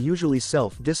look for the usually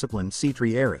self-disciplined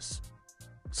C3 heiress.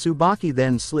 Tsubaki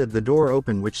then slid the door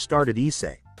open, which started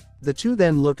Issei. The two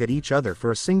then look at each other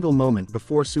for a single moment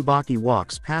before Tsubaki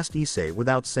walks past Issei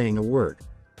without saying a word.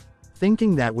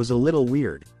 Thinking that was a little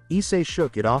weird, Issei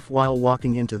shook it off while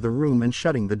walking into the room and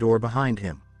shutting the door behind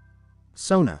him.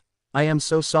 "Sona, I am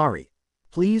so sorry.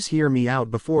 Please hear me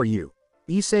out before you."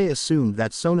 Issei assumed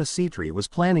that Sona C3 was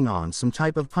planning on some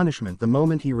type of punishment the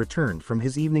moment he returned from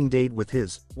his evening date with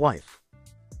his wife.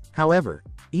 However,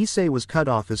 Issei was cut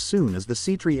off as soon as the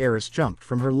C3 heiress jumped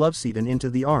from her love seat and into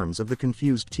the arms of the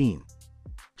confused teen.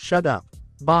 "Shut up,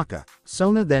 Baka."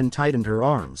 Sona then tightened her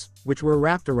arms, which were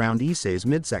wrapped around Issei's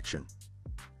midsection.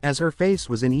 As her face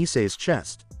was in Issei's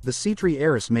chest, the C3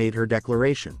 heiress made her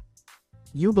declaration.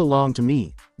 "You belong to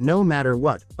me, no matter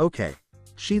what, okay?"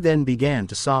 She then began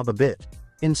to sob a bit.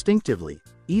 Instinctively,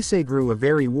 Issei grew a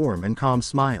very warm and calm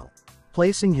smile.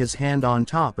 Placing his hand on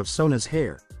top of Sona's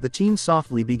hair, the teen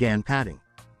softly began patting.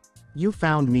 "You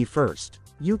found me first.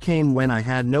 You came when I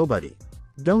had nobody.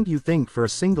 Don't you think for a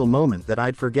single moment that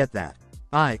I'd forget that.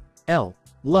 I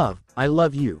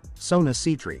love you, Sona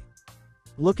C3."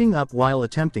 Looking up while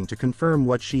attempting to confirm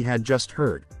what she had just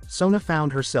heard, Sona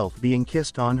found herself being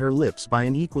kissed on her lips by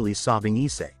an equally sobbing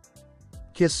Issei.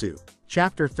 Kissu.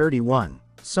 Chapter 31,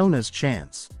 Sona's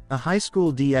Chance. A high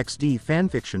school DxD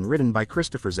fanfiction written by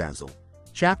Christopher Zazzle.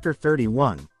 Chapter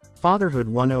 31, Fatherhood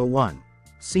 101.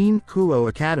 Scene: Kuo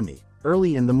Academy,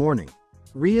 early in the morning.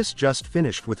 Rias just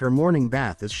finished with her morning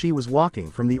bath as she was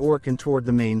walking from the Orkin toward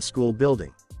the main school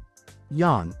building.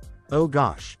 Yawn. "Oh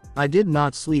gosh, I did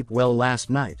not sleep well last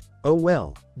night. Oh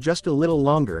well, just a little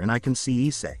longer and I can see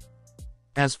Issei.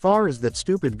 As far as that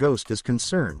stupid ghost is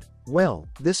concerned, well,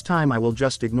 this time I will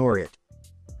just ignore it.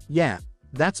 Yeah,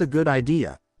 that's a good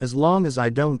idea. As long as I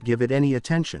don't give it any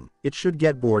attention, it should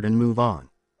get bored and move on."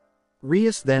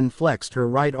 Rias then flexed her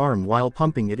right arm while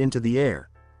pumping it into the air.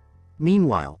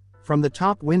 Meanwhile, from the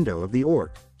top window of the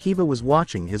Orc, Kiba was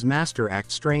watching his master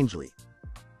act strangely.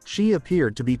 She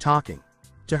appeared to be talking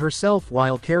to herself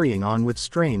while carrying on with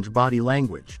strange body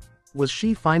language. Was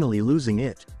she finally losing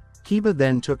it? Kiba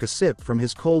then took a sip from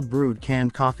his cold brewed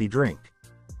canned coffee drink.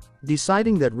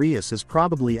 Deciding that Rias is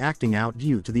probably acting out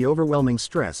due to the overwhelming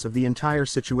stress of the entire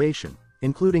situation,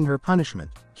 including her punishment,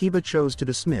 Kiba chose to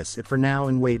dismiss it for now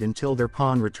and wait until their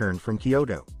pawn returned from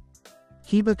Kyoto.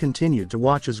 Kiba continued to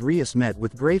watch as Rias met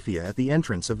with Graphia at the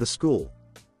entrance of the school.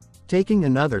 Taking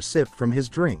another sip from his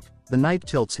drink, the knight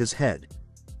tilts his head.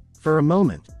 For a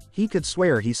moment, he could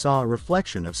swear he saw a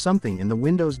reflection of something in the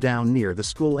windows down near the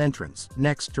school entrance,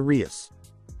 next to Rias.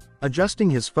 Adjusting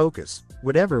his focus,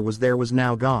 whatever was there was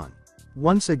now gone.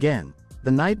 Once again,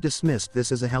 the knight dismissed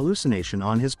this as a hallucination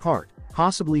on his part,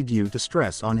 possibly due to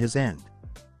stress on his end.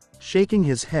 Shaking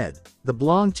his head, the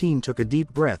blonde teen took a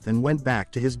deep breath and went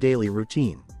back to his daily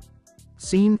routine.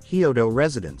 Scene: Hyodo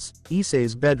residence,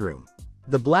 Issei's bedroom.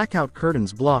 The blackout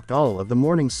curtains blocked all of the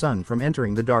morning sun from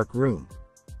entering the dark room.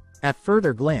 At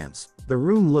further glance, the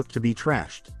room looked to be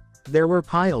trashed. There were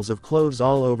piles of clothes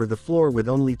all over the floor with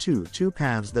only two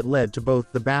paths that led to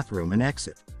both the bathroom and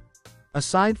exit.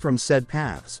 Aside from said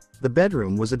paths, the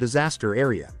bedroom was a disaster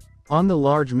area. On the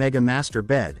large mega master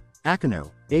bed, Akano,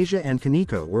 Asia and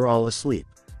Kaneko were all asleep.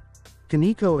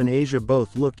 Kaneko and Asia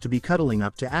both looked to be cuddling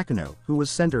up to Akano, who was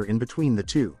center in between the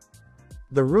two.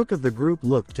 The rook of the group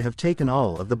looked to have taken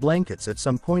all of the blankets at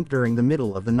some point during the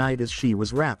middle of the night as she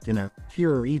was wrapped in a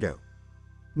pure Ito.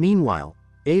 Meanwhile,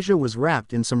 Asia was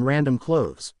wrapped in some random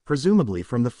clothes, presumably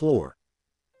from the floor.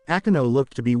 Akano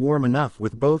looked to be warm enough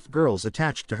with both girls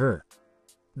attached to her.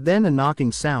 Then a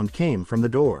knocking sound came from the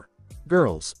door.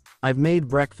 "Girls, I've made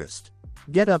breakfast.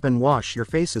 Get up and wash your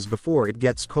faces before it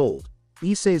gets cold."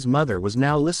 Issei's mother was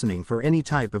now listening for any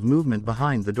type of movement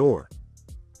behind the door.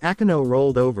 Akano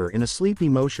rolled over in a sleepy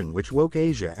motion which woke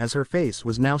Asia as her face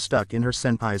was now stuck in her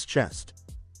senpai's chest.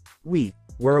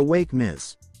 We're awake,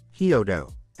 Ms.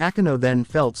 Hyodo." Akano then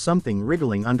felt something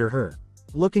wriggling under her.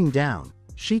 Looking down,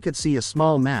 she could see a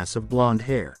small mass of blonde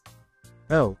hair.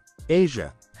 "Oh,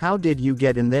 Asia, how did you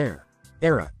get in there?"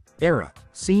 Era.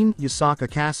 Scene: Yusaka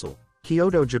Castle,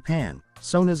 Kyoto, Japan,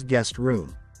 Sona's guest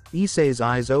room. Issei's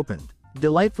eyes opened.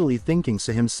 Delightfully thinking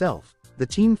to himself, the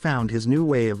teen found his new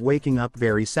way of waking up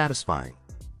very satisfying.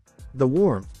 The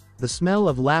warmth, the smell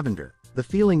of lavender, the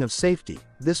feeling of safety,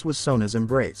 this was Sona's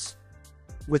embrace.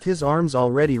 With his arms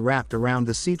already wrapped around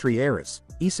the citri heiress,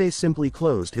 Issei simply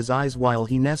closed his eyes while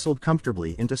he nestled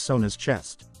comfortably into Sona's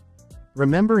chest.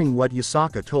 Remembering what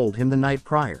Yusaka told him the night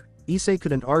prior, Issei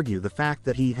couldn't argue the fact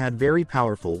that he had very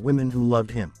powerful women who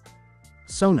loved him.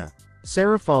 Sona,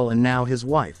 Serafal, and now his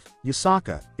wife,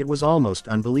 Yusaka. It was almost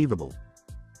unbelievable.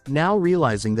 Now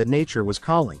realizing that nature was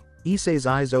calling, Issei's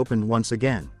eyes opened once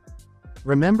again.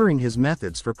 Remembering his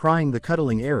methods for prying the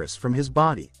cuddling heiress from his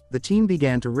body, the team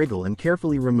began to wriggle and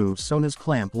carefully remove Sona's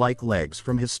clamp-like legs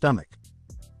from his stomach.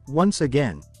 Once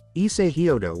again, Issei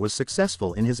Hyodo was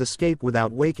successful in his escape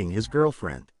without waking his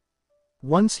girlfriend.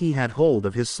 Once he had hold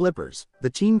of his slippers, the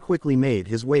team quickly made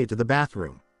his way to the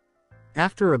bathroom.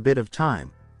 After a bit of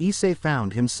time, Issei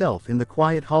found himself in the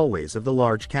quiet hallways of the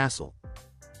large castle.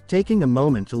 Taking a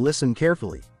moment to listen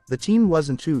carefully, the team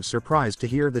wasn't too surprised to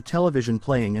hear the television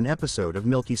playing an episode of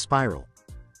Milky Spiral.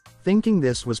 Thinking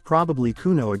this was probably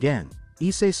Kuno again,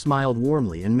 Issei smiled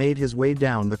warmly and made his way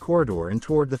down the corridor and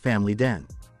toward the family den.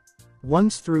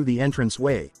 Once through the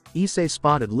entranceway, Issei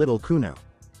spotted little Kuno.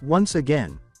 Once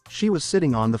again, she was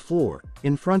sitting on the floor,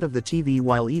 in front of the TV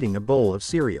while eating a bowl of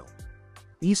cereal.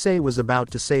 Issei was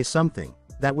about to say something,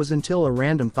 that was until a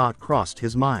random thought crossed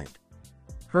his mind.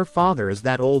 Her father is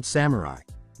that old samurai.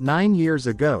 9 years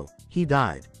ago, he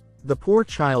died. The poor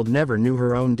child never knew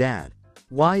her own dad.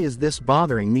 Why is this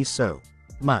bothering me so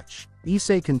much?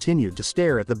 Issei continued to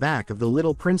stare at the back of the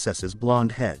little princess's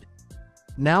blonde head.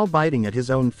 Now biting at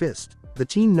his own fist, the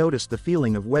teen noticed the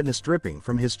feeling of wetness dripping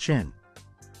from his chin.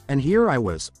 And here I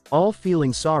was, all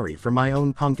feeling sorry for my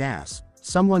own punk ass,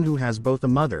 someone who has both a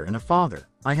mother and a father.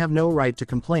 I have no right to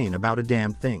complain about a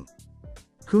damn thing.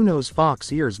 Kuno's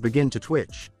fox ears begin to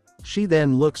twitch. She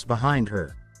then looks behind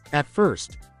her. At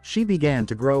first, she began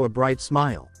to grow a bright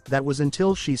smile. That was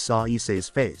until she saw Issei's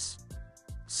face.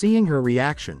 Seeing her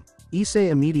reaction, Issei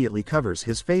immediately covers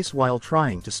his face while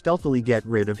trying to stealthily get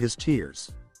rid of his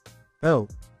tears. Oh,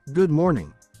 good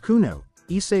morning, Kuno.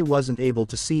 Issei wasn't able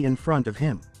to see in front of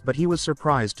him, but he was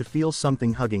surprised to feel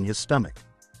something hugging his stomach.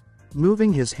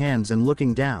 Moving his hands and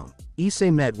looking down,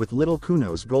 Issei met with little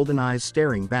Kuno's golden eyes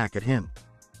staring back at him.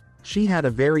 She had a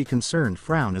very concerned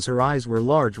frown as her eyes were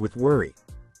large with worry.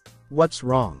 What's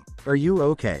wrong? Are you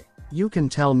okay? You can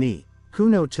tell me.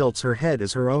 Kuno tilts her head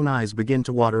as her own eyes begin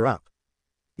to water up.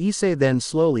 Issei then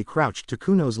slowly crouched to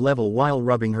Kuno's level while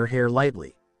rubbing her hair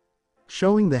lightly.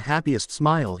 Showing the happiest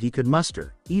smile he could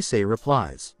muster, Issei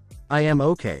replies, I am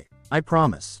okay, I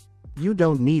promise. You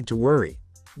don't need to worry.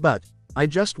 But, I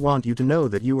just want you to know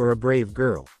that you are a brave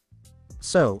girl.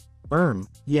 So,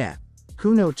 yeah.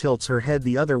 Kuno tilts her head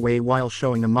the other way while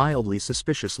showing a mildly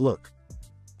suspicious look.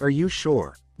 Are you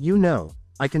sure? You know,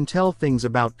 I can tell things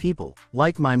about people,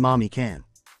 like my mommy can.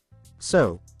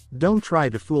 So, don't try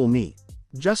to fool me.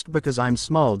 Just because I'm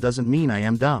small doesn't mean I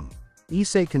am dumb.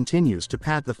 Issei continues to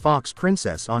pat the fox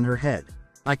princess on her head.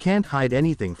 I can't hide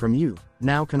anything from you,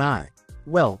 now can I?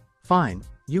 Well, fine,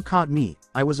 you caught me,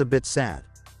 I was a bit sad.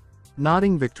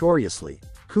 Nodding victoriously,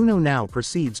 Kuno now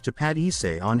proceeds to pat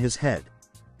Issei on his head.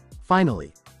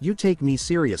 Finally, you take me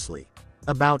seriously.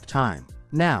 About time.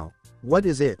 Now, what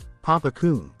is it,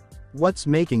 Papa-kun? What's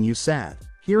making you sad?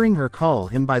 Hearing her call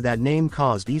him by that name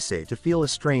caused Issei to feel a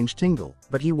strange tingle,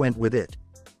 but he went with it.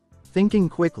 Thinking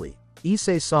quickly,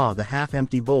 Issei saw the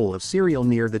half-empty bowl of cereal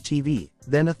near the TV,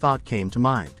 then a thought came to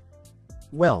mind.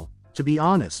 Well, to be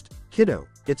honest, kiddo,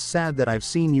 it's sad that I've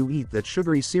seen you eat that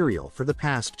sugary cereal for the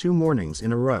past 2 mornings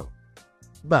in a row.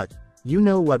 But, you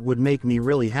know what would make me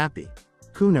really happy?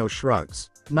 Kuno shrugs.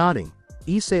 Nodding,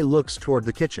 Issei looks toward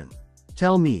the kitchen.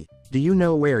 Tell me, do you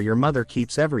know where your mother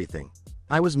keeps everything?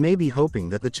 I was maybe hoping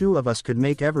that the two of us could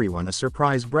make everyone a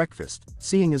surprise breakfast,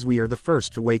 seeing as we are the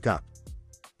first to wake up.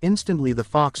 Instantly the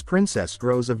fox princess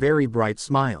grows a very bright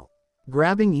smile.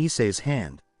 Grabbing Issei's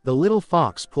hand, the little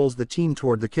fox pulls the teen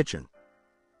toward the kitchen.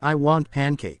 I want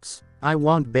pancakes. I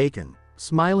want bacon.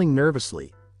 Smiling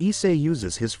nervously, Issei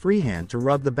uses his free hand to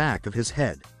rub the back of his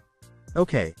head.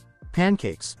 Okay.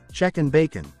 Pancakes, check, and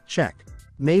bacon, check.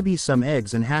 Maybe some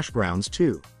eggs and hash browns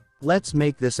too. Let's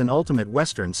make this an ultimate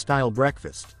Western-style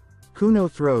breakfast. Kuno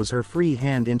throws her free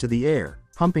hand into the air,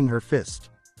 pumping her fist.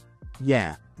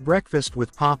 Yeah, breakfast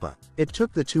with Papa. It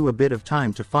took the two a bit of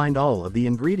time to find all of the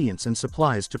ingredients and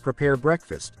supplies to prepare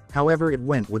breakfast, however it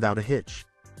went without a hitch.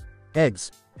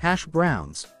 Eggs, hash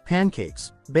browns,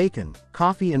 pancakes, bacon,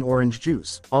 coffee and orange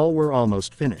juice, all were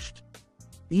almost finished.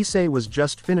 Issei was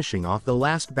just finishing off the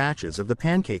last batches of the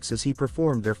pancakes as he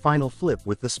performed their final flip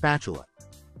with the spatula.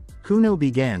 Kuno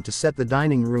began to set the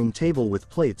dining room table with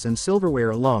plates and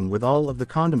silverware along with all of the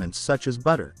condiments such as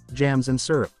butter, jams and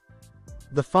syrup.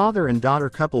 The father and daughter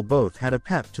couple both had a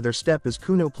pep to their step as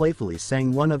Kuno playfully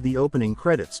sang one of the opening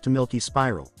credits to Milky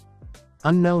Spiral.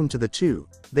 Unknown to the two,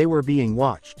 they were being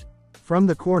watched. From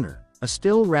the corner, a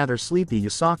still rather sleepy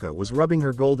Yusaka was rubbing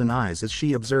her golden eyes as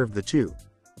she observed the two.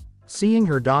 Seeing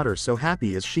her daughter so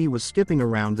happy as she was skipping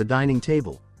around the dining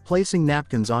table, placing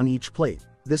napkins on each plate,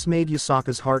 this made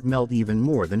Yusaka's heart melt even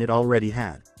more than it already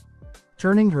had.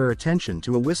 Turning her attention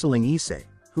to a whistling Issei,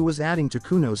 who was adding to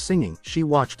Kuno's singing, she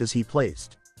watched as he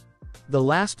placed the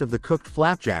last of the cooked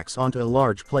flapjacks onto a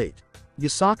large plate.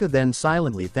 Yusaka then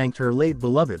silently thanked her late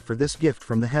beloved for this gift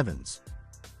from the heavens.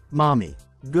 "Mommy.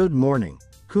 Good morning."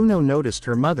 Kuno noticed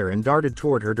her mother and darted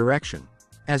toward her direction.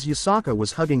 As Yusaka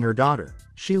was hugging her daughter,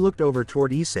 she looked over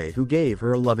toward Issei, who gave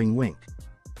her a loving wink.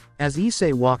 As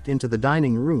Issei walked into the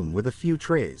dining room with a few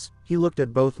trays, he looked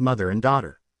at both mother and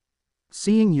daughter.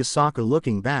 Seeing Yusaka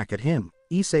looking back at him,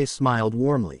 Issei smiled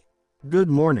warmly. "Good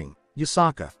morning,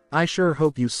 Yusaka. I sure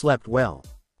hope you slept well.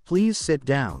 Please sit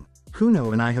down.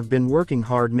 Kuno and I have been working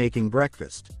hard making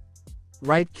breakfast."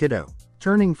 "Right, kiddo."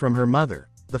 Turning from her mother,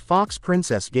 the fox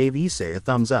princess gave Issei a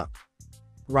thumbs up.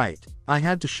 "Right. I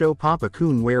had to show Papa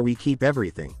Kun where we keep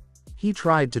everything. He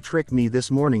tried to trick me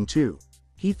this morning too.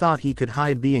 He thought he could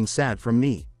hide being sad from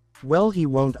me. Well, he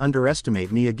won't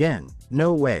underestimate me again,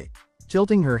 no way."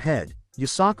 Tilting her head,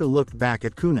 Yusaka looked back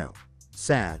at Kuno.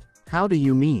 "Sad? How do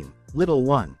you mean, little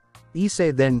one?"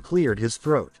 Issei then cleared his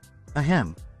throat.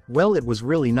 "Ahem. Well, it was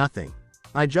really nothing.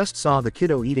 I just saw the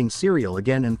kiddo eating cereal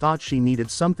again and thought she needed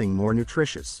something more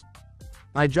nutritious.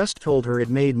 I just told her it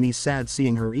made me sad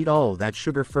seeing her eat all that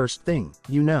sugar first thing,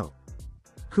 you know."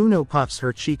 Kuno puffs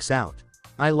her cheeks out.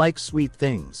 "I like sweet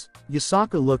things."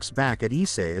 Yusaka looks back at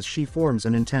Issei as she forms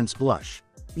an intense blush.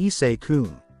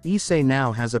 "Issei-kun." Issei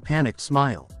now has a panicked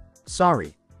smile.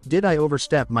 "Sorry. Did I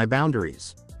overstep my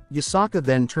boundaries?" Yusaka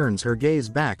then turns her gaze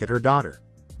back at her daughter.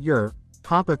 "Your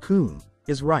Papa Kun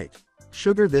is right.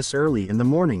 Sugar this early in the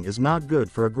morning is not good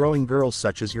for a growing girl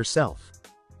such as yourself."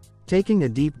 Taking a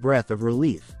deep breath of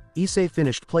relief, Issei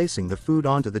finished placing the food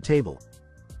onto the table.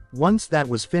 Once that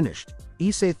was finished,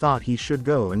 Issei thought he should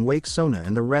go and wake Sona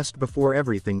and the rest before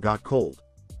everything got cold.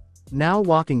 Now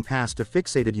walking past a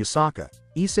fixated Yusaka,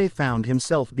 Issei found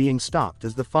himself being stopped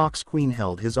as the Fox Queen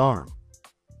held his arm.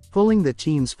 Pulling the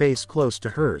teen's face close to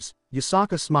hers,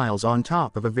 Yusaka smiles on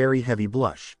top of a very heavy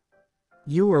blush.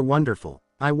 "You are wonderful.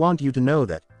 I want you to know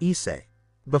that, Issei."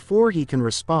 Before he can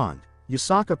respond,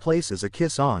 Yusaka places a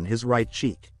kiss on his right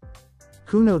cheek.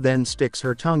 Kuno then sticks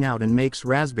her tongue out and makes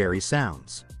raspberry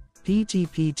sounds.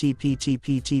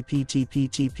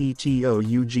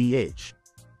 PTPTPTPTPTPTPTOUGH.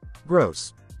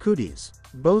 Gross. Cooties.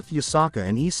 Both Yusaka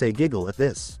and Issei giggle at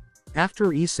this. After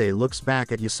Issei looks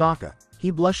back at Yusaka,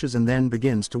 he blushes and then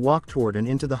begins to walk toward and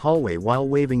into the hallway while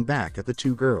waving back at the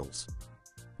two girls.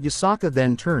 Yusaka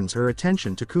then turns her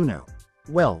attention to Kuno.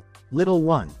 "Well, little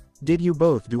one, did you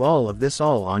both do all of this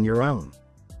all on your own?"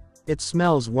 "It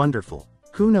smells wonderful."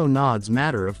 Kuno nods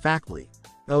matter-of-factly.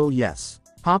 "Oh yes.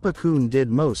 Papa Kun did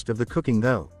most of the cooking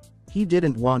though. He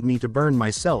didn't want me to burn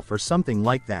myself or something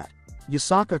like that."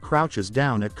 Yusaka crouches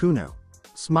down at Kuno.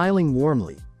 Smiling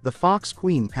warmly, the Fox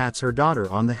Queen pats her daughter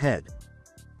on the head.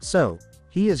 "So,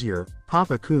 he is your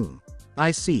Papa Kun. I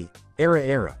see.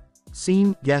 Era.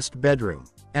 Scene, guest bedroom."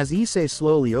 As Issei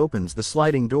slowly opens the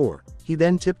sliding door, he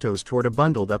then tiptoes toward a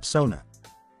bundled up Sona.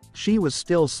 She was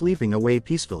still sleeping away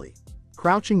peacefully.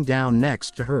 Crouching down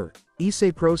next to her,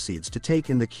 Issei proceeds to take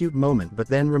in the cute moment but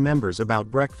then remembers about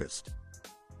breakfast.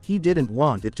 He didn't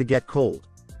want it to get cold.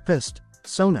 Psst,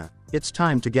 Sona, it's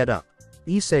time to get up.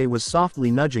 Issei was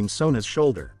softly nudging Sona's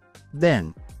shoulder.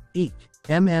 Then, eek,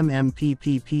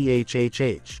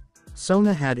 mmmpphhhh.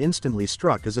 Sona had instantly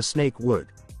struck as a snake would.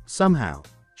 Somehow,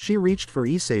 she reached for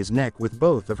Issei's neck with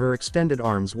both of her extended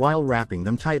arms while wrapping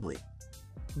them tightly.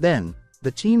 Then, the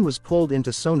teen was pulled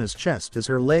into Sona's chest as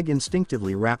her leg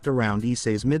instinctively wrapped around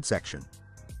Issei's midsection.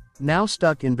 Now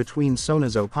stuck in between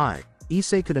Sona's opai,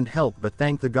 Issei couldn't help but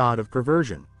thank the god of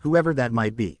perversion, whoever that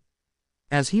might be.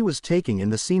 As he was taking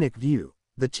in the scenic view,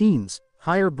 the teen's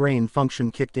higher brain function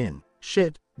kicked in.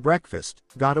 Shit, breakfast,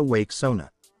 gotta wake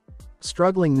Sona.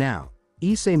 Struggling now,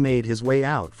 Issei made his way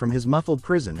out from his muffled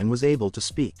prison and was able to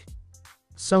speak.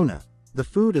 "Sona, the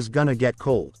food is gonna get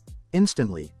cold."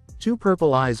 Instantly, two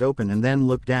purple eyes open and then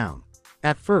look down.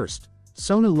 At first,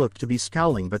 Sona looked to be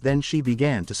scowling but then she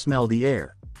began to smell the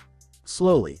air.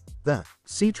 Slowly, the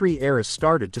sea-tree heiress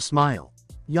started to smile.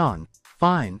 "Yawn,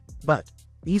 fine, but..."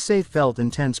 Issei felt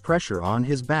intense pressure on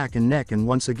his back and neck and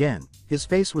once again, his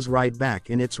face was right back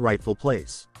in its rightful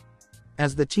place.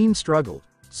 As the teen struggled,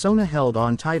 Sona held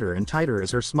on tighter and tighter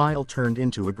as her smile turned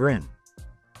into a grin.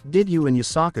 "Did you and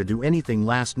Yusaka do anything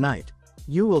last night?"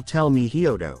 You will tell me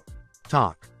Hyodo.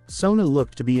 Talk. Sona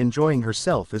looked to be enjoying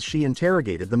herself as she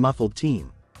interrogated the muffled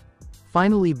team.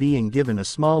 Finally being given a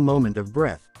small moment of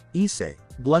breath, Issei,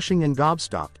 blushing and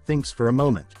gobstopped, thinks for a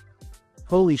moment.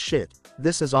 Holy shit,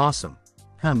 this is awesome.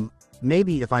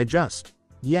 Maybe if I just...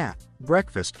 Yeah,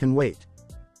 breakfast can wait.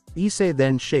 Issei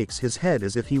then shakes his head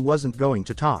as if he wasn't going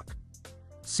to talk.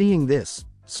 Seeing this,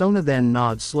 Sona then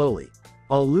nods slowly.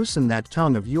 I'll loosen that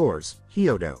tongue of yours,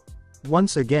 Hyodo.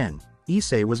 Once again,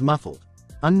 Issei was muffled.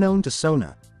 Unknown to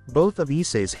Sona, both of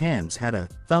Issei's hands had a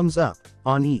thumbs up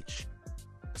on each.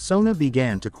 Sona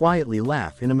began to quietly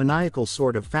laugh in a maniacal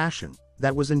sort of fashion,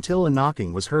 that was until a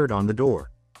knocking was heard on the door.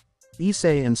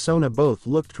 Issei and Sona both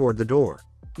looked toward the door.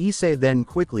 Issei then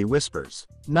quickly whispers,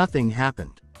 nothing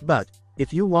happened, but,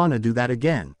 if you wanna do that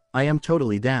again, I am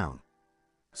totally down.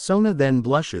 Sona then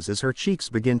blushes as her cheeks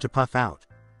begin to puff out.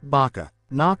 Baka,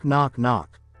 knock knock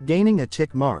knock. Gaining a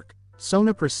tick mark,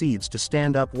 Sona proceeds to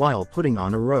stand up while putting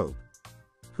on a robe.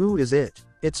 Who is it?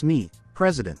 It's me,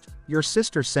 President. Your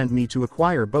sister sent me to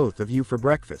acquire both of you for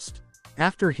breakfast.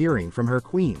 After hearing from her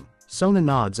queen, Sona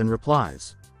nods and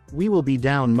replies. We will be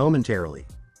down momentarily.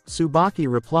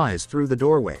 Tsubaki replies through the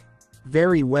doorway.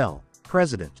 Very well,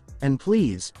 President. And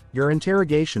please, your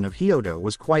interrogation of Hyodo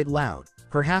was quite loud.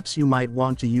 Perhaps you might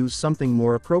want to use something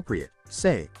more appropriate,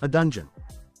 say, a dungeon.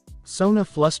 Sona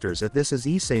flusters at this as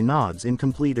Issei nods in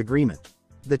complete agreement.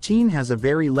 The teen has a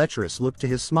very lecherous look to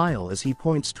his smile as he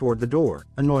points toward the door,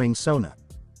 annoying Sona.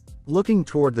 Looking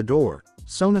toward the door,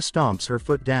 Sona stomps her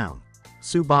foot down.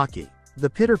 Tsubaki. The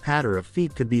pitter-patter of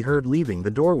feet could be heard leaving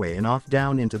the doorway and off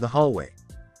down into the hallway.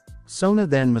 Sona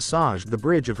then massaged the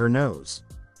bridge of her nose.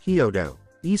 Hyodo.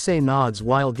 Issei nods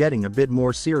while getting a bit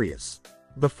more serious.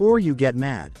 Before you get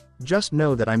mad, just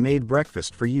know that I made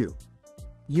breakfast for you.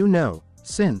 You know,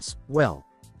 since, well.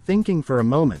 Thinking for a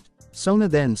moment, Sona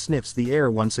then sniffs the air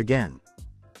once again.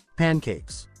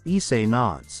 Pancakes. Issei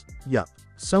nods. Yup.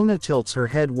 Sona tilts her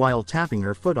head while tapping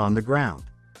her foot on the ground.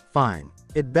 Fine.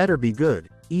 It better be good,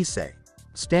 Issei.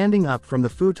 Standing up from the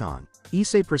futon,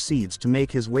 Issei proceeds to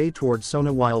make his way towards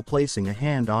Sona while placing a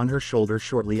hand on her shoulder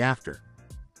shortly after.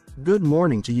 Good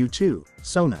morning to you too,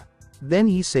 Sona. Then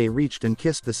Issei reached and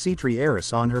kissed the Citri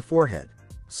heiress on her forehead.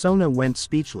 Sona went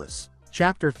speechless.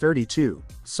 Chapter 32,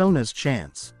 Sona's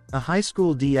Chance. A high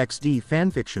school DxD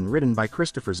fanfiction written by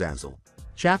Christopher Zazzle.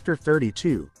 Chapter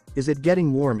 32, Is it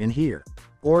getting warm in here?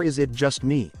 Or is it just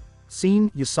me? Scene,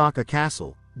 Yusaka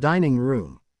Castle, dining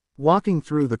room. Walking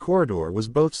through the corridor was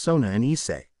both Sona and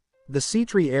Issei. The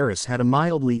Citri heiress had a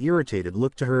mildly irritated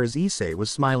look to her as Issei was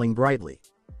smiling brightly.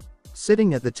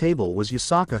 Sitting at the table was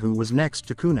Yusaka, who was next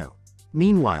to Kuno.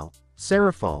 Meanwhile,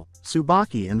 Serafal,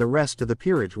 Tsubaki and the rest of the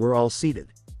peerage were all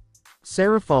seated.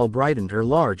 Serafal brightened her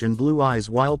large and blue eyes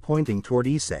while pointing toward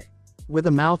Issei. With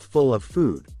a mouth full of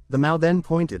food, the Mao then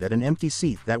pointed at an empty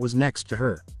seat that was next to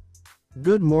her.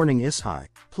 Good morning Issei,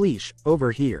 please,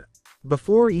 over here.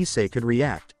 Before Issei could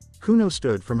react, Kuno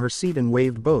stood from her seat and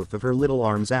waved both of her little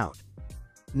arms out.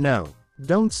 No,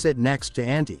 don't sit next to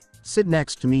Auntie, sit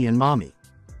next to me and Mommy.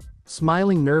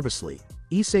 Smiling nervously,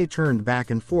 Issei turned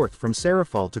back and forth from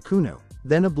Serafal to Kuno,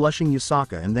 then a blushing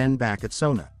Yusaka and then back at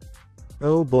Sona.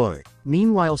 Oh boy.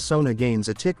 Meanwhile Sona gains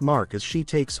a tick mark as she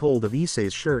takes hold of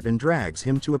Issei's shirt and drags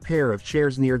him to a pair of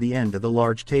chairs near the end of the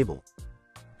large table.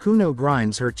 Kuno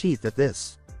grinds her teeth at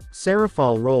this.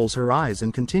 Serafal rolls her eyes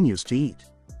and continues to eat.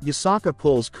 Yusaka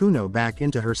pulls Kuno back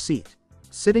into her seat.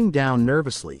 Sitting down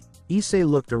nervously, Issei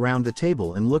looked around the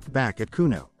table and looked back at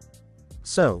Kuno.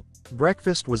 So,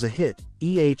 breakfast was a hit,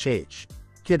 EHH.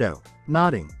 Kiddo.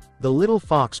 Nodding, the little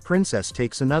fox princess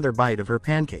takes another bite of her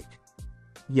pancake.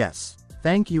 Yes.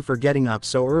 Thank you for getting up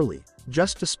so early,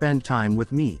 just to spend time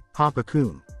with me,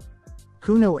 Papa-kun.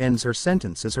 Kuno ends her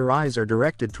sentence as her eyes are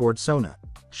directed toward Sona.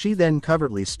 She then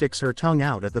covertly sticks her tongue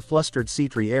out at the flustered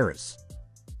Citri heiress.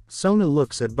 Sona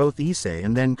looks at both Issei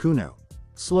and then Kuno.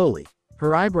 Slowly,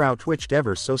 her eyebrow twitched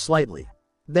ever so slightly.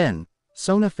 Then,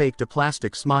 Sona faked a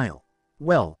plastic smile.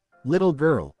 Well, little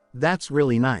girl, that's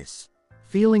really nice.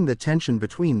 Feeling the tension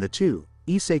between the two,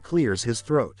 Issei clears his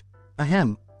throat.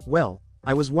 Ahem, well,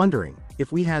 I was wondering,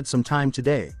 if we had some time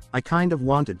today, I kind of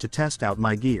wanted to test out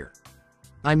my gear.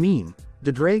 I mean,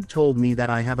 Dedrag told me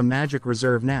that I have a magic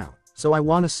reserve now, so I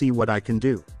wanna see what I can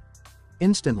do.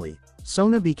 Instantly,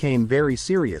 Sona became very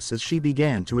serious as she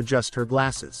began to adjust her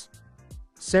glasses.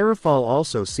 Serafal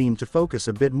also seemed to focus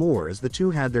a bit more as the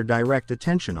two had their direct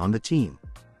attention on the team.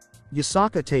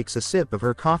 Yusaka takes a sip of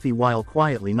her coffee while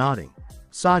quietly nodding.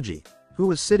 Saji, who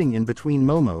was sitting in between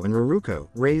Momo and Raruko,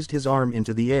 raised his arm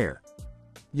into the air.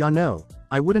 Ya know,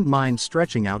 I wouldn't mind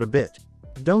stretching out a bit.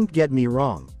 Don't get me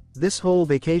wrong, This whole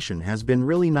vacation has been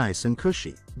really nice and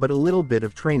cushy, but a little bit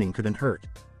of training couldn't hurt.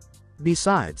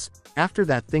 Besides, after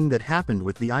that thing that happened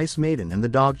with the Ice Maiden and the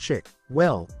dog chick,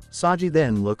 well, Saji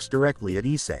then looks directly at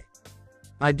Issei.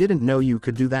 I didn't know you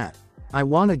could do that. I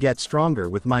wanna get stronger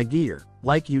with my gear,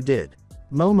 like you did.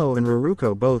 Momo and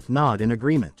Ruruko both nod in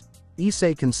agreement.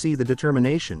 Issei can see the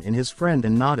determination in his friend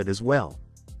and nodded as well.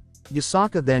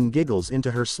 Yusaka then giggles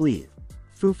into her sleeve.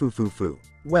 Foo.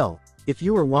 Well, if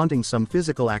you are wanting some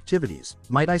physical activities,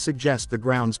 might I suggest the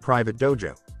ground's private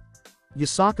dojo?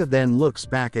 Yusaka then looks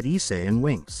back at Issei and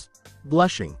winks.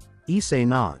 Blushing, Issei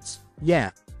nods.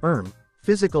 Yeah,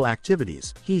 physical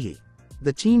activities, hehe.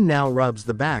 The teen now rubs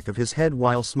the back of his head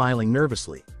while smiling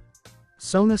nervously.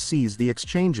 Sona sees the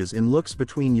exchanges in looks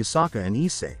between Yusaka and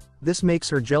Issei. This makes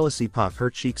her jealousy puff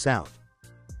her cheeks out.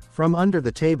 From under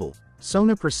the table,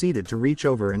 Sona proceeded to reach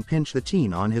over and pinch the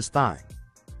teen on his thigh.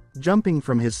 Jumping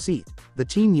from his seat, the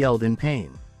teen yelled in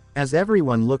pain. As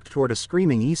everyone looked toward a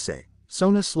screaming Issei,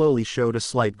 Sona slowly showed a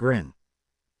slight grin.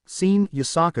 Scene,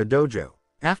 Yusaka Dojo.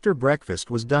 After breakfast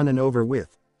was done and over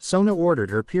with, Sona ordered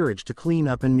her peerage to clean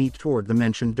up and meet toward the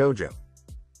mentioned dojo.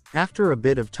 After a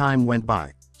bit of time went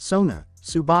by, Sona,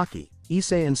 Tsubaki,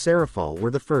 Issei and Serafal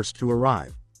were the first to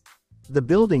arrive. The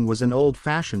building was an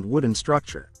old-fashioned wooden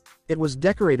structure. It was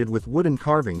decorated with wooden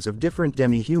carvings of different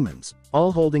demi-humans,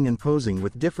 all holding and posing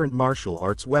with different martial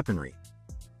arts weaponry.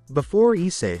 Before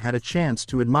Issei had a chance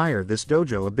to admire this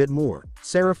dojo a bit more,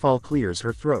 Serafal clears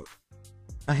her throat.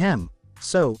 Ahem.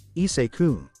 So,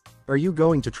 Issei-kun, are you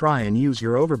going to try and use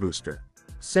your overbooster?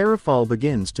 Serafal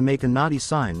begins to make a naughty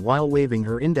sign while waving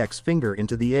her index finger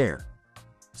into the air.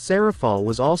 Serafal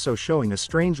was also showing a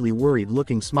strangely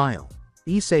worried-looking smile.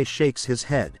 Issei shakes his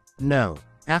head. No.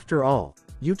 After all,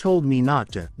 you told me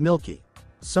not to, Milky.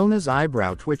 Sona's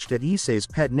eyebrow twitched at Issei's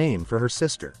pet name for her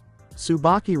sister.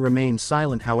 Tsubaki remained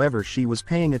silent, however she was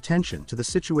paying attention to the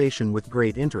situation with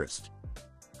great interest.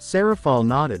 Serafal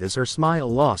nodded as her smile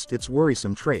lost its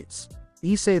worrisome traits.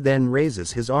 Issei then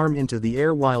raises his arm into the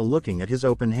air while looking at his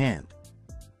open hand.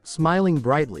 Smiling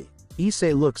brightly,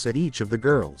 Issei looks at each of the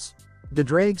girls.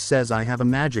 Dedrag says I have a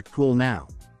magic pool now.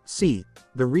 See,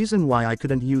 the reason why I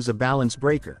couldn't use a balance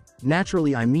breaker,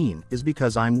 naturally I mean, is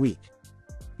because I'm weak.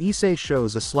 Issei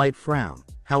shows a slight frown,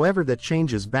 however that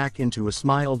changes back into a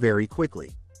smile very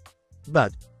quickly.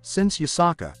 But, since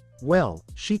Yusaka, well,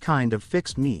 she kind of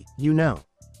fixed me, you know.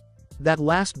 That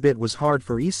last bit was hard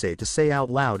for Issei to say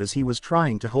out loud as he was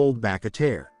trying to hold back a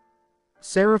tear.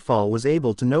 Serafal was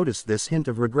able to notice this hint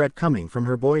of regret coming from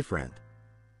her boyfriend.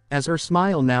 As her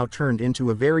smile now turned into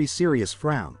a very serious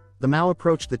frown, the Mao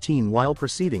approached the teen while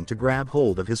proceeding to grab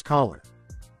hold of his collar.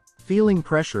 Feeling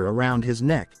pressure around his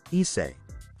neck, Issei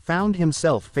found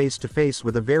himself face to face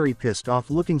with a very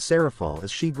pissed-off-looking Serafal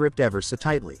as she gripped ever so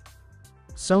tightly.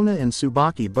 Sona and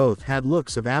Tsubaki both had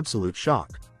looks of absolute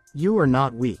shock. You are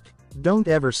not weak. Don't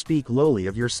ever speak lowly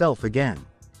of yourself again.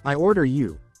 I order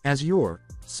you, as your.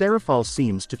 Serafal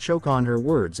seems to choke on her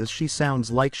words as she sounds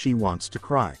like she wants to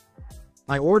cry.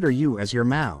 I order you as your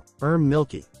Mao,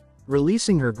 Milky.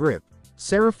 Releasing her grip,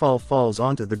 Serafal falls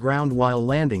onto the ground while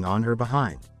landing on her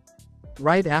behind.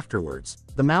 Right afterwards,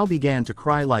 the Mao began to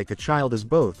cry like a child as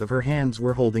both of her hands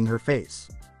were holding her face.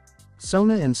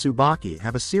 Sona and Tsubaki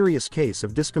have a serious case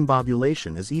of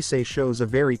discombobulation as Issei shows a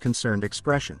very concerned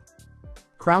expression.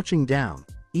 Crouching down,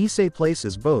 Issei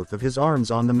places both of his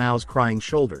arms on the Mao's crying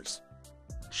shoulders.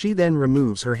 She then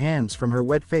removes her hands from her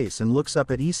wet face and looks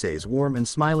up at Issei's warm and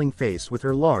smiling face with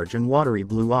her large and watery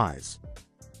blue eyes.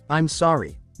 I'm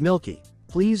sorry, Milky.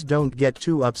 Please don't get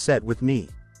too upset with me.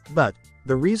 But,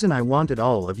 the reason I wanted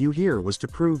all of you here was to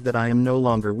prove that I am no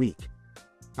longer weak.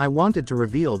 I wanted to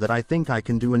reveal that I think I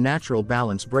can do a natural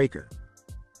balance breaker.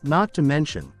 Not to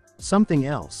mention, something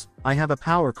else, I have a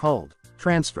power called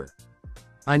transfer.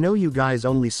 I know you guys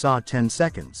only saw 10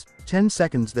 seconds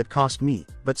that cost me,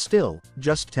 but still,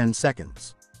 just 10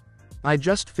 seconds. I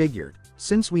just figured,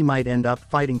 since we might end up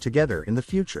fighting together in the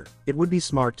future, it would be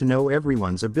smart to know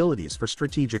everyone's abilities for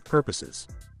strategic purposes.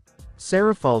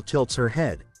 Serafal tilts her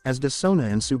head, as does Sona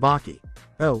and Tsubaki.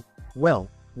 Oh, well,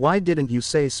 why didn't you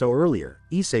say so earlier,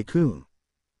 Issei-kun?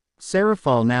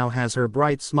 Serafal now has her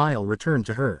bright smile return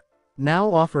to her.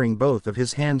 Now offering both of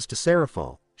his hands to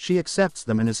Serafal, she accepts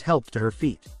them and is helped to her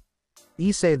feet.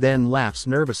 Issei then laughs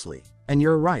nervously. And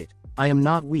you're right, I am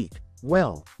not weak.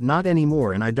 Well, not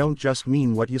anymore, and I don't just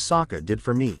mean what Yusaka did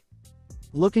for me.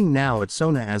 Looking now at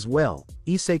Sona as well,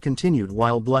 Issei continued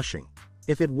while blushing.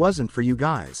 If it wasn't for you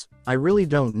guys, I really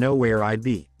don't know where I'd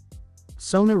be.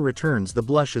 Sona returns the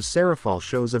blush as Serafal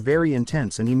shows a very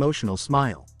intense and emotional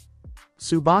smile.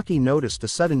 Tsubaki noticed a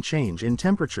sudden change in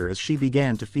temperature as she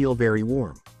began to feel very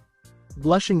warm.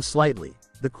 Blushing slightly,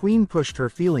 the queen pushed her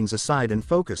feelings aside and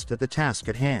focused at the task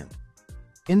at hand.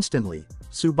 Instantly,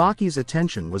 Tsubaki's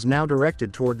attention was now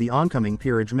directed toward the oncoming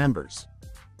peerage members.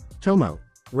 Tomo,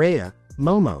 Rhea,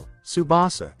 Momo,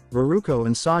 Tsubasa, Raruko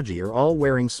and Saji are all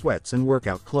wearing sweats and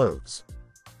workout clothes.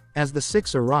 As the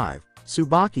 6 arrive,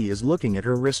 Tsubaki is looking at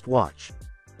her wristwatch.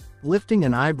 Lifting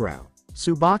an eyebrow,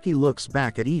 Tsubaki looks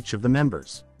back at each of the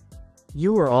members.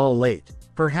 You are all late.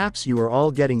 Perhaps you are all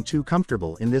getting too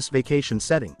comfortable in this vacation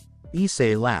setting.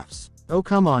 Issei laughs. Oh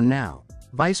come on now.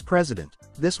 Vice President,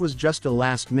 this was just a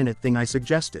last-minute thing I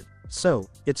suggested, so,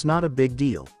 it's not a big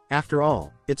deal. After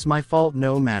all, it's my fault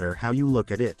no matter how you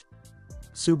look at it.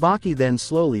 Tsubaki then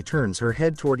slowly turns her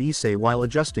head toward Issei while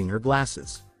adjusting her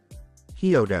glasses.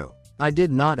 Hyodo, I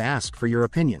did not ask for your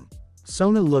opinion.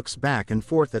 Sona looks back and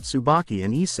forth at Tsubaki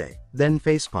and Issei, then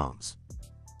facepalms.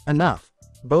 Enough.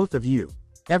 Both of you.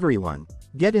 Everyone,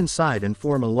 get inside and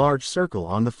form a large circle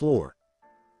on the floor.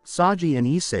 Saji and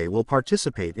Issei will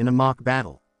participate in a mock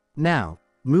battle. Now,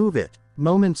 move it.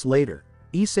 Moments later,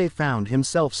 Issei found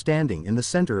himself standing in the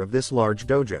center of this large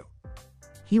dojo.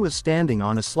 He was standing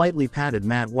on a slightly padded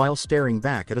mat while staring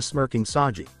back at a smirking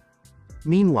Saji.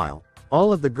 Meanwhile,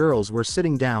 all of the girls were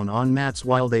sitting down on mats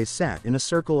while they sat in a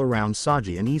circle around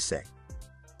Saji and Issei.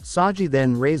 Saji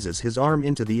then raises his arm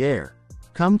into the air.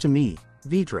 Come to me,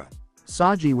 Vitra.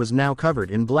 Saji was now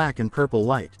covered in black and purple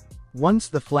light. Once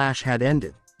the flash had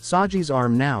ended, Saji's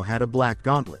arm now had a black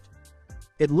gauntlet.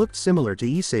 It looked similar to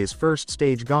Issei's first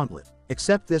stage gauntlet,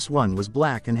 except this one was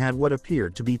black and had what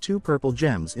appeared to be 2 purple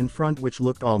gems in front which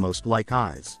looked almost like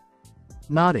eyes.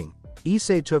 Nodding,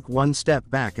 Issei took one step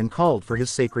back and called for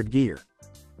his sacred gear.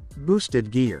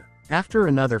 Boosted gear. After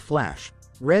another flash,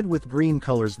 red with green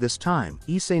colors this time,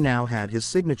 Issei now had his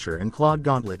signature and clawed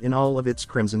gauntlet in all of its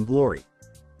crimson glory.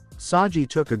 Saji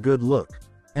took a good look,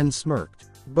 and smirked.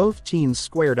 Both teams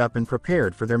squared up and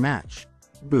prepared for their match.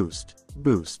 Boost,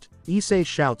 boost, Issei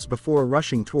shouts before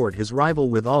rushing toward his rival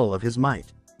with all of his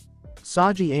might.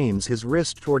 Saji aims his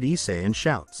wrist toward Issei and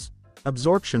shouts.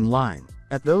 Absorption line.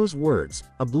 At those words,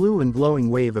 a blue and glowing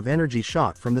wave of energy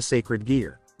shot from the sacred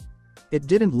gear. It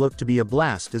didn't look to be a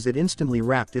blast as it instantly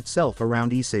wrapped itself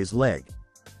around Issei's leg.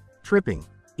 Tripping,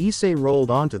 Issei rolled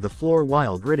onto the floor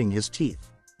while gritting his teeth.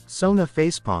 Sona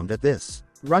facepalmed at this.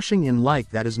 Rushing in like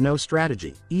that is no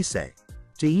strategy, Issei.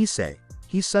 To Issei,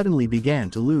 he suddenly began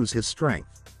to lose his strength.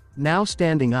 Now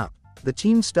standing up, the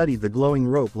team studied the glowing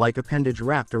rope-like appendage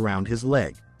wrapped around his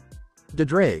leg.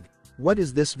 Dadrag, what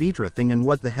is this Vitra thing and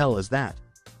what the hell is that?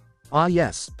 Ah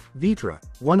yes, Vitra,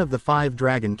 one of the 5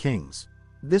 dragon kings.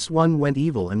 This one went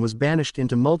evil and was banished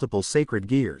into multiple sacred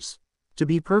gears. To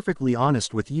be perfectly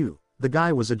honest with you, the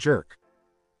guy was a jerk.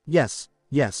 Yes,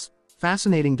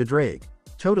 fascinating Dadrag.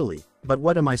 Totally, but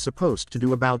what am I supposed to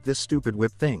do about this stupid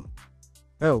whip thing?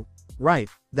 Oh, right,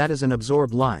 that is an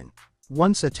absorb line.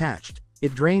 Once attached,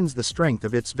 it drains the strength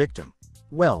of its victim.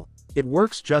 Well, it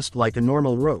works just like a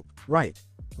normal rope, right?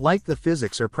 Like the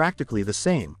physics are practically the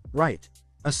same, right?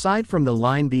 Aside from the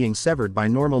line being severed by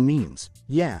normal means,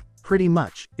 yeah, pretty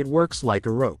much, it works like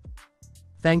a rope.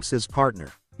 Thanks his partner.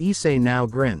 Issei now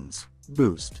grins.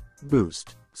 Boost,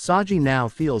 boost. Saji now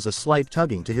feels a slight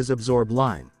tugging to his absorb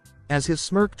line. As his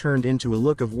smirk turned into a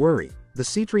look of worry, the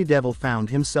sea-tree devil found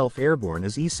himself airborne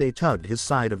as Issei tugged his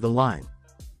side of the line.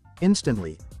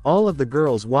 Instantly, all of the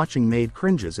girls watching made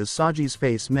cringes as Saji's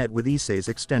face met with Issei's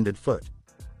extended foot.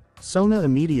 Sona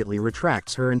immediately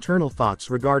retracts her internal thoughts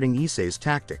regarding Issei's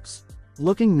tactics.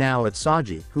 Looking now at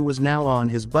Saji, who was now on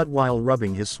his butt while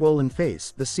rubbing his swollen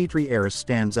face, the sea-tree heiress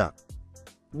stands up.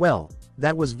 Well,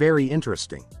 that was very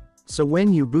interesting. So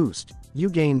when you boost, you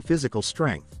gain physical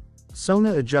strength.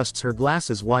 Sona adjusts her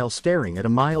glasses while staring at a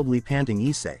mildly panting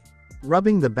Issei.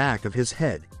 Rubbing the back of his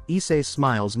head, Issei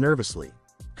smiles nervously.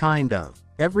 Kind of.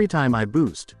 Every time I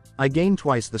boost, I gain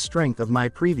twice the strength of my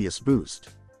previous boost.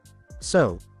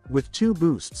 So, with 2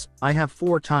 boosts, I have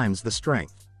 4 times the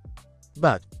strength.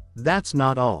 But, that's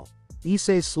not all.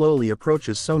 Issei slowly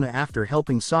approaches Sona after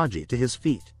helping Saji to his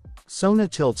feet. Sona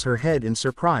tilts her head in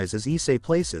surprise as Issei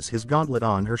places his gauntlet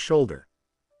on her shoulder.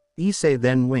 Issei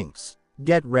then winks.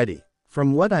 Get ready.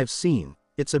 From what I've seen,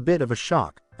 it's a bit of a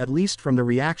shock, at least from the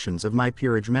reactions of my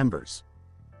peerage members.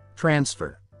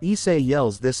 Transfer. Issei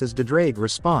yells this as Dadrag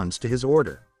responds to his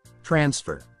order.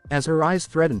 Transfer. As her eyes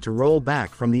threatened to roll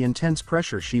back from the intense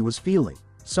pressure she was feeling,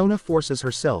 Sona forces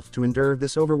herself to endure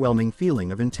this overwhelming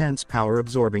feeling of intense power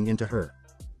absorbing into her.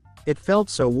 It felt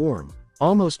so warm,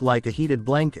 almost like a heated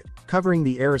blanket, covering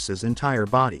the heiress's entire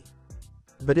body.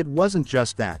 But it wasn't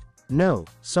just that. No,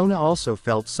 Sona also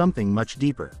felt something much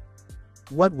deeper.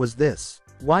 What was this?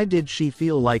 Why did she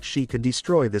feel like she could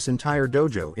destroy this entire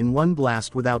dojo in one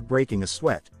blast without breaking a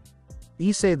sweat?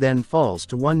 Issei then falls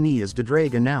to one knee as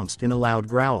Dedrag announced in a loud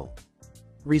growl.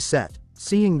 Reset.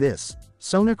 Seeing this,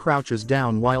 Sona crouches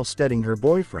down while steadying her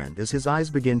boyfriend as his eyes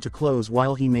begin to close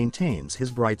while he maintains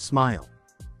his bright smile.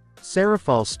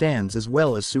 Serafal stands as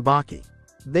well as Tsubaki.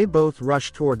 They both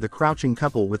rush toward the crouching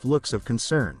couple with looks of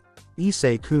concern.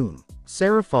 Issei-kun.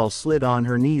 Serafal slid on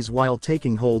her knees while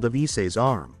taking hold of Issei's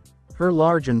arm. Her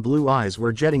large and blue eyes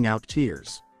were jetting out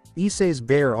tears. Issei's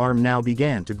bare arm now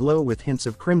began to glow with hints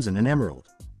of crimson and emerald.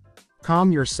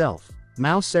 Calm yourself.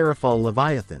 Mao Serafal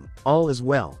Leviathan, all is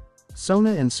well.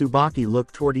 Sona and Tsubaki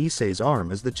look toward Issei's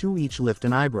arm as the two each lift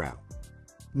an eyebrow.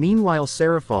 Meanwhile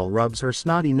Serafal rubs her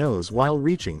snotty nose while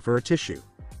reaching for a tissue.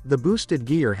 The boosted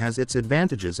gear has its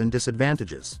advantages and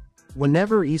disadvantages.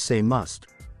 Whenever Issei must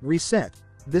reset,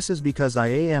 this is because I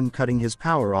am cutting his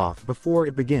power off before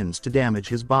it begins to damage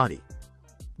his body.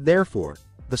 Therefore,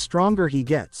 the stronger he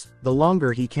gets, the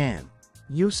longer he can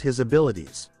use his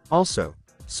abilities. Also,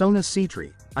 Sona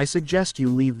Citri, I suggest you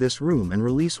leave this room and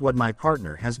release what my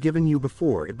partner has given you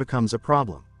before it becomes a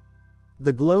problem.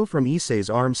 The glow from Issei's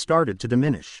arm started to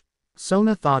diminish.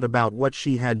 Sona thought about what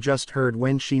she had just heard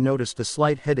when she noticed a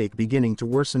slight headache beginning to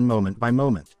worsen moment by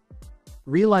moment.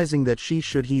 Realizing that she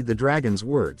should heed the dragon's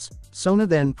words, Sona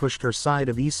then pushed her side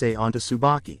of Issei onto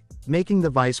Tsubaki, making the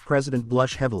vice president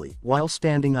blush heavily while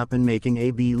standing up and making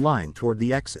a beeline toward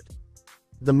the exit.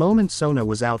 The moment Sona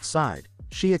was outside,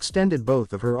 she extended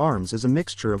both of her arms as a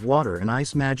mixture of water and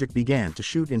ice magic began to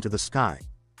shoot into the sky.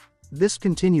 This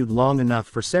continued long enough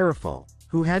for Serafal,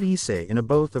 who had Issei in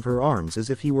both of her arms as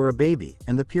if he were a baby,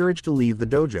 and the courage to leave the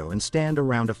dojo and stand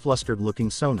around a flustered-looking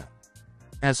Sona.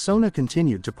 As Sona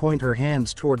continued to point her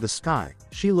hands toward the sky,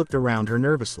 she looked around her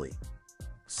nervously.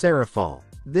 Serafal.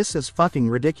 This is fucking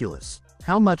ridiculous.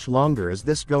 How much longer is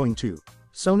this going to?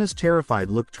 Sona's terrified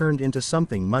look turned into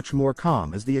something much more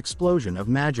calm as the explosion of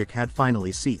magic had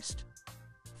finally ceased.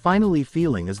 Finally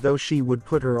feeling as though she would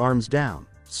put her arms down,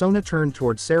 Sona turned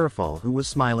toward Serafal who was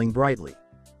smiling brightly.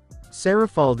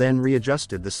 Serafal then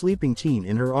readjusted the sleeping teen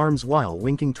in her arms while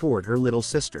winking toward her little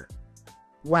sister.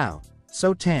 Wow,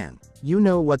 so tan, you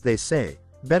know what they say,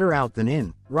 better out than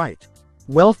in, right?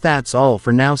 Well that's all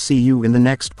for now, see you in the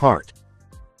next part.